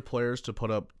only other players to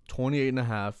put up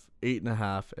 28.5,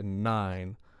 8.5, and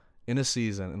 9 in a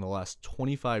season in the last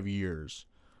 25 years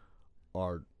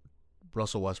are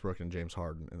Russell Westbrook and James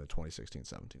Harden in the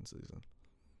 2016-17 season.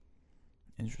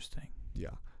 Interesting.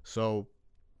 Yeah. So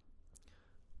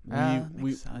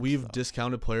we've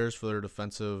discounted players for their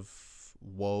defensive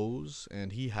woes,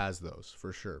 and he has those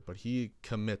for sure. But he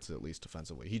commits at least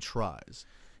defensively. He tries.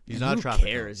 He's not a traffic. Who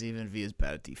cares even if he is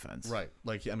bad at defense? Right.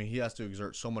 Like, I mean, he has to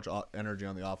exert so much energy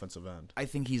on the offensive end. I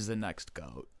think he's the next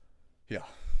GOAT. Yeah.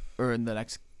 Or the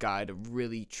next guy to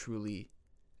really, truly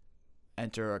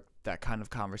enter that kind of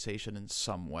conversation in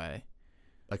some way.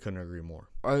 I couldn't agree more.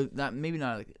 Or not, maybe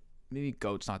maybe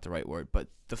GOAT's not the right word, but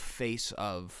the face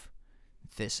of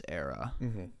this era.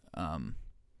 Mm-hmm.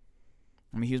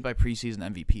 I mean, he was my preseason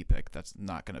MVP pick. That's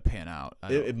not going to pan out.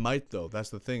 It might, though. That's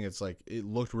the thing. It's like it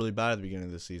looked really bad at the beginning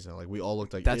of the season. Like, we all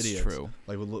looked like idiots. That's true.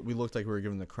 Like, we looked like we were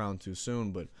given the crown too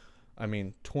soon. But, I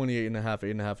mean, 28.5,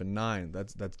 8.5, and 9,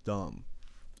 that's dumb.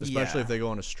 Especially if they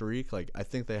go on a streak. Like, I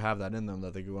think they have that in them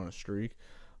that they go on a streak.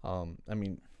 I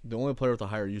mean, the only player with a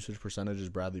higher usage percentage is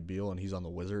Bradley Beal, and he's on the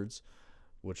Wizards,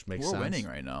 which makes sense. We're winning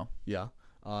right now. Yeah.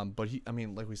 But I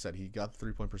mean, like we said, he got the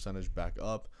 3-point percentage back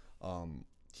up.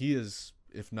 He is,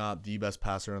 if not the best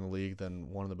passer in the league, then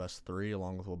one of the best three,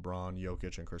 along with LeBron,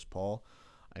 Jokic, and Chris Paul.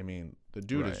 I mean, the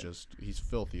dude is he's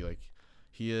filthy. Like,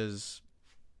 he is,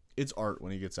 it's art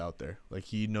when he gets out there. Like,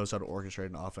 he knows how to orchestrate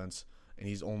an offense, and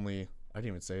he's only, I didn't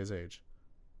even say his age.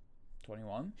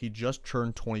 21? He just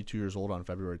turned 22 years old on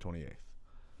February 28th.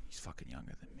 He's fucking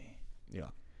younger than me. Yeah.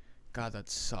 God, that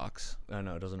sucks. I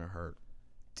know, doesn't it hurt?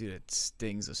 Dude, it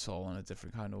stings the soul in a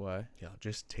different kind of way. Yeah,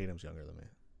 just Tatum's younger than me.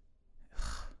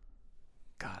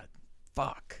 God,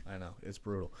 fuck. I know, it's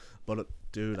brutal. But,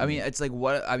 dude. I mean, it's like,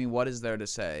 what is there to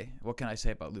say? What can I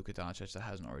say about Luka Doncic that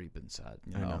hasn't already been said?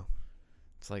 You know? I know.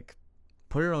 It's like.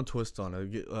 Put your own twist on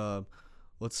it.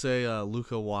 Let's say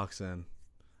Luka walks in,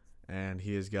 and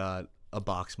he has got a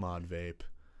box mod vape.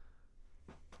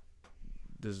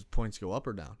 Does points go up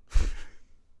or down?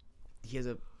 He has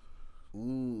a.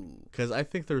 Ooh. Because I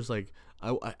think there's like,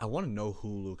 I want to know who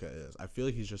Luka is. I feel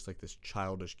like he's just like this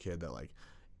childish kid that like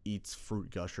eats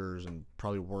fruit gushers and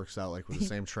probably works out like with the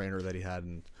same trainer that he had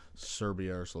in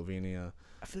Serbia or Slovenia.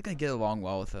 I feel like I get along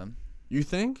well with him. You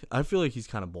think? I feel like he's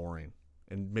kind of boring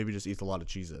and maybe just eats a lot of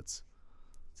Cheez-Its.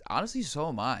 Honestly, so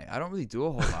am I. I don't really do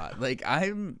a whole lot. Like I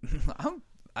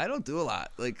don't do a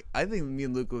lot. Like I think me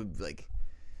and Luka would like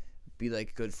be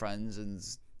like good friends in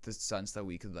the sense that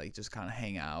we could like just kind of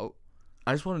hang out.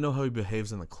 I just want to know how he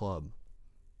behaves in the club.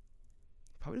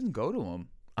 Probably doesn't go to him.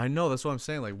 I know, that's what I'm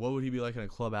saying. Like, what would he be like in a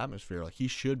club atmosphere? Like, he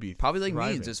should be probably like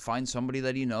thriving. me. Just find somebody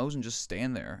that he knows and just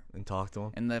stand there and talk to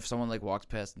him. And if someone like walks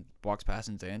past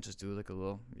and dance, just do like a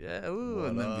little ooh,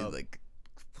 and then be like,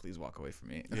 please walk away from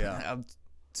me. Yeah, I'm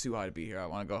too high to be here. I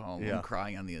want to go home. Yeah. I'm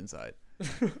crying on the inside.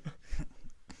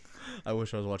 I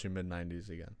wish I was watching mid-90s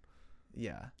again.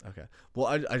 Yeah. Okay. Well,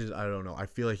 I don't know. I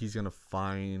feel like he's gonna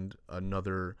find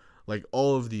another, like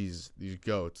all of these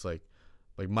goats. Like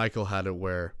Michael had it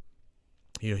where,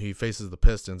 you know, he faces the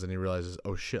Pistons and he realizes,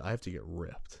 oh shit, I have to get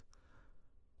ripped.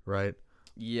 Right.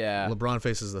 Yeah. LeBron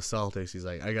faces the Celtics. He's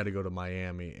like, I got to go to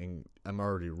Miami and I'm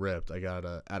already ripped. I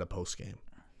gotta add a post game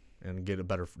and get a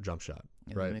better jump shot.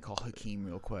 And right. Let me call Hakeem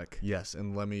real quick. Yes,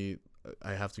 and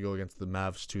I have to go against the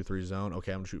Mavs 2-3 zone.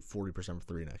 Okay, I'm gonna shoot 40% from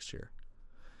three next year.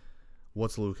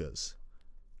 What's Luka's?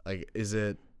 Like, is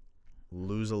it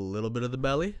lose a little bit of the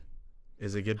belly?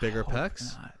 Is it get bigger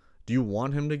pecs? Not. Do you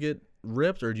want him to get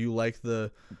ripped, or do you like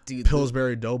the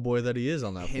Pillsbury Doughboy that he is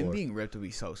on that floor? Him being ripped would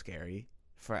be so scary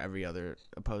for every other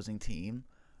opposing team.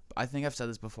 I think I've said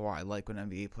this before. I like when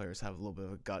NBA players have a little bit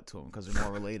of a gut to them because they're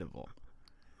more relatable.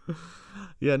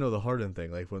 Yeah, no, the Harden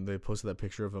thing. Like when they posted that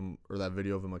picture of him or that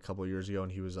video of him a couple of years ago,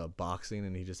 and he was boxing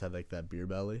and he just had like that beer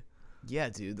belly. Yeah,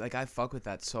 dude. Like I fuck with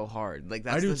that so hard. Like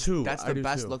that's I do too. That's the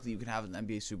best look that you can have as an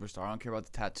NBA superstar. I don't care about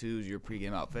the tattoos, your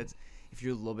pregame outfits. If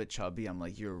you're a little bit chubby, I'm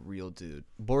like, you're a real dude.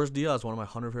 Boris Diaz, one of my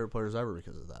 100 favorite players ever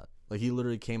because of that. Like he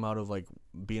literally came out of like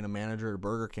being a manager at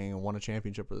Burger King and won a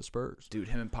championship for the Spurs. Dude,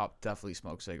 him and Pop definitely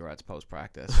smoke cigarettes post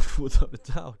practice, without a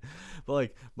doubt. But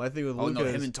like my thing with Luka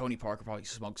him and Tony Parker probably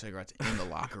smoke cigarettes in the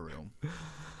locker room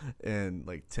and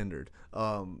like tindered.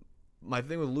 My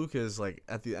thing with Luka is like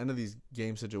at the end of these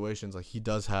game situations, like he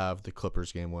does have the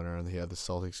Clippers game winner and he had the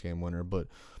Celtics game winner, but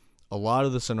a lot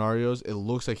of the scenarios it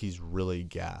looks like he's really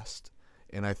gassed.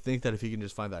 And I think that if he can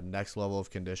just find that next level of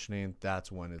conditioning,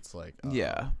 that's when it's like,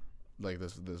 like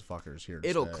this fucker's here.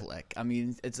 It'll click. I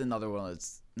mean, it's another one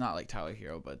that's not like Tyler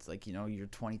Hero, but it's like, you know, you're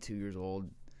 22 years old,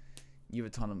 you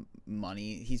have a ton of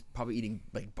money. He's probably eating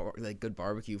like good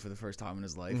barbecue for the first time in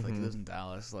his life. Mm-hmm. Like he lives in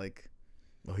Dallas. Like,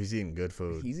 oh, he's eating good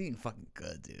food. He's eating fucking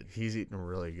good, dude. He's eating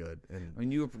really good. And I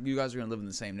mean, you guys are gonna live in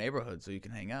the same neighborhood, so you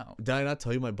can hang out. Did I not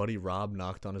tell you my buddy Rob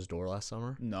knocked on his door last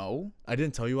summer? No, I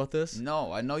didn't tell you about this.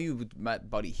 No, I know you met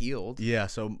Buddy Hield. Yeah,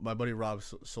 so my buddy Rob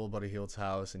sold Buddy Hield's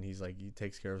house, and he's like he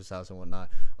takes care of his house and whatnot.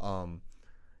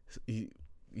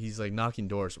 He's like knocking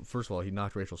doors. First of all, he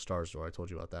knocked Rachel Starr's door. I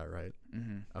told you about that, right?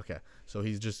 Mm-hmm. Okay, so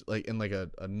he's just like in like a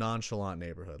nonchalant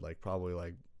neighborhood, like probably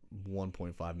like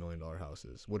 $1.5 million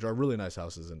houses, which are really nice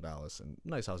houses in Dallas and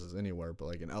nice houses anywhere, but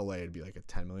like in LA it'd be like a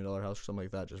 $10 million house or something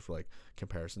like that, just for like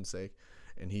comparison's sake.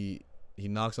 And he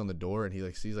knocks on the door and he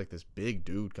like sees like this big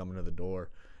dude coming to the door,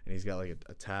 and he's got like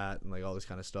a tat and like all this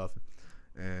kind of stuff,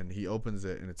 and he opens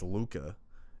it and it's Luka,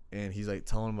 and he's like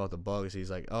telling him about the bugs.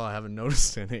 He's like, oh, I haven't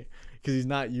noticed any, because he's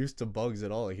not used to bugs at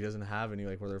all. Like he doesn't have any,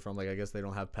 like where they're from. Like I guess they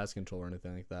don't have pest control or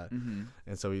anything like that. Mm-hmm.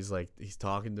 And so he's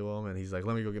talking to him, and he's like,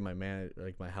 let me go get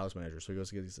my house manager. So he goes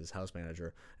to get his house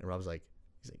manager, and Rob's like,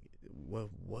 what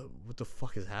the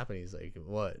fuck is happening? He's like,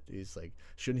 what? He's like,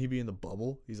 shouldn't he be in the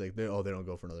bubble? He's like, they don't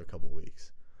go for another couple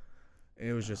weeks. And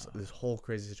it was just this whole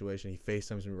crazy situation. He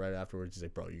FaceTimes me right afterwards. He's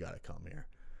like, bro, you gotta come here.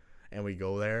 And we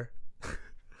go there.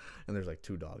 and there's like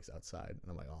 2 dogs outside, and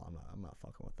I'm like, oh, I'm not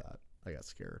fucking with that. I got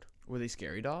scared. Were they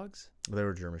scary dogs? They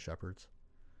were German Shepherds.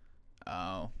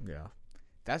 Oh, yeah,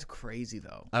 that's crazy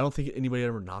though. I don't think anybody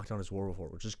ever knocked on his door before,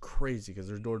 which is crazy because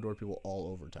there's door-to-door people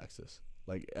all over Texas,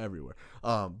 like everywhere.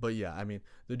 But yeah, I mean,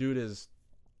 the dude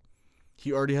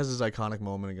he already has his iconic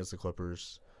moment against the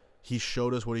Clippers. He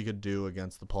showed us what he could do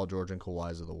against the Paul George and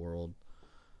Kawhis of the world,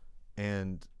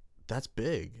 and that's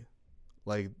big.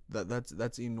 Like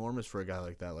that's enormous for a guy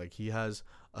like that. Like, he has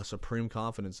a supreme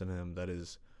confidence in him that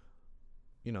is,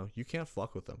 you can't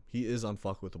fuck with him. He is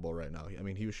unfuckwithable right now. I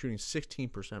mean, he was shooting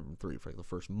 16% from 3 for like the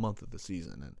first month of the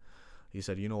season, and he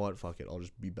said, you know what, fuck it, I'll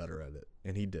just be better at it,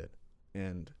 and he did.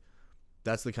 And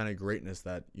that's the kind of greatness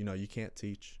that you can't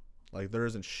teach. Like, there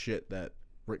isn't shit that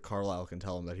Rick Carlisle can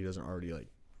tell him that he doesn't already like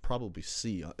probably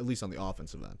see, at least on the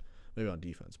offensive end, maybe on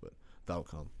defense, but that'll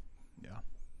come. Yeah.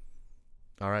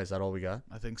 All right, is that all we got?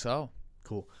 I think so.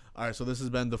 Cool. All right, so this has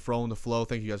been The Fro and the Flow.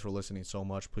 Thank you guys for listening so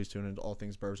much. Please tune in to All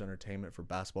Things Burbs Entertainment for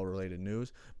basketball-related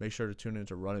news. Make sure to tune in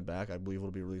to Run It Back. I believe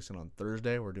it'll be releasing on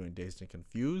Thursday. We're doing Dazed and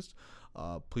Confused.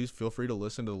 Please feel free to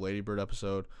listen to the Lady Bird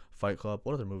episode, Fight Club.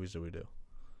 What other movies did we do?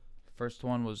 First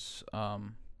one was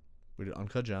we did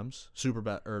Uncut Gems,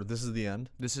 Superbad, or This Is the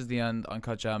End. This Is the End,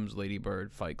 Uncut Gems, Lady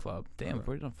Bird, Fight Club. Damn, we've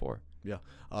already done 4. Yeah.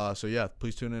 So yeah,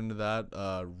 please tune into that.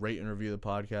 Rate and review the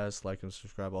podcast, like and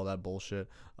subscribe, all that bullshit.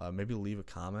 Maybe leave a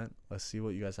comment. Let's see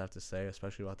what you guys have to say,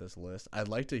 especially about this list. I'd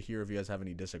like to hear if you guys have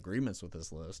any disagreements with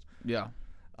this list. Yeah.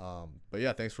 But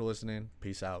yeah, thanks for listening.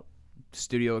 Peace out.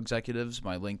 Studio executives,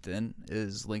 my LinkedIn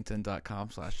is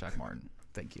linkedin.com/Jack Martin.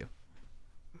 Thank you.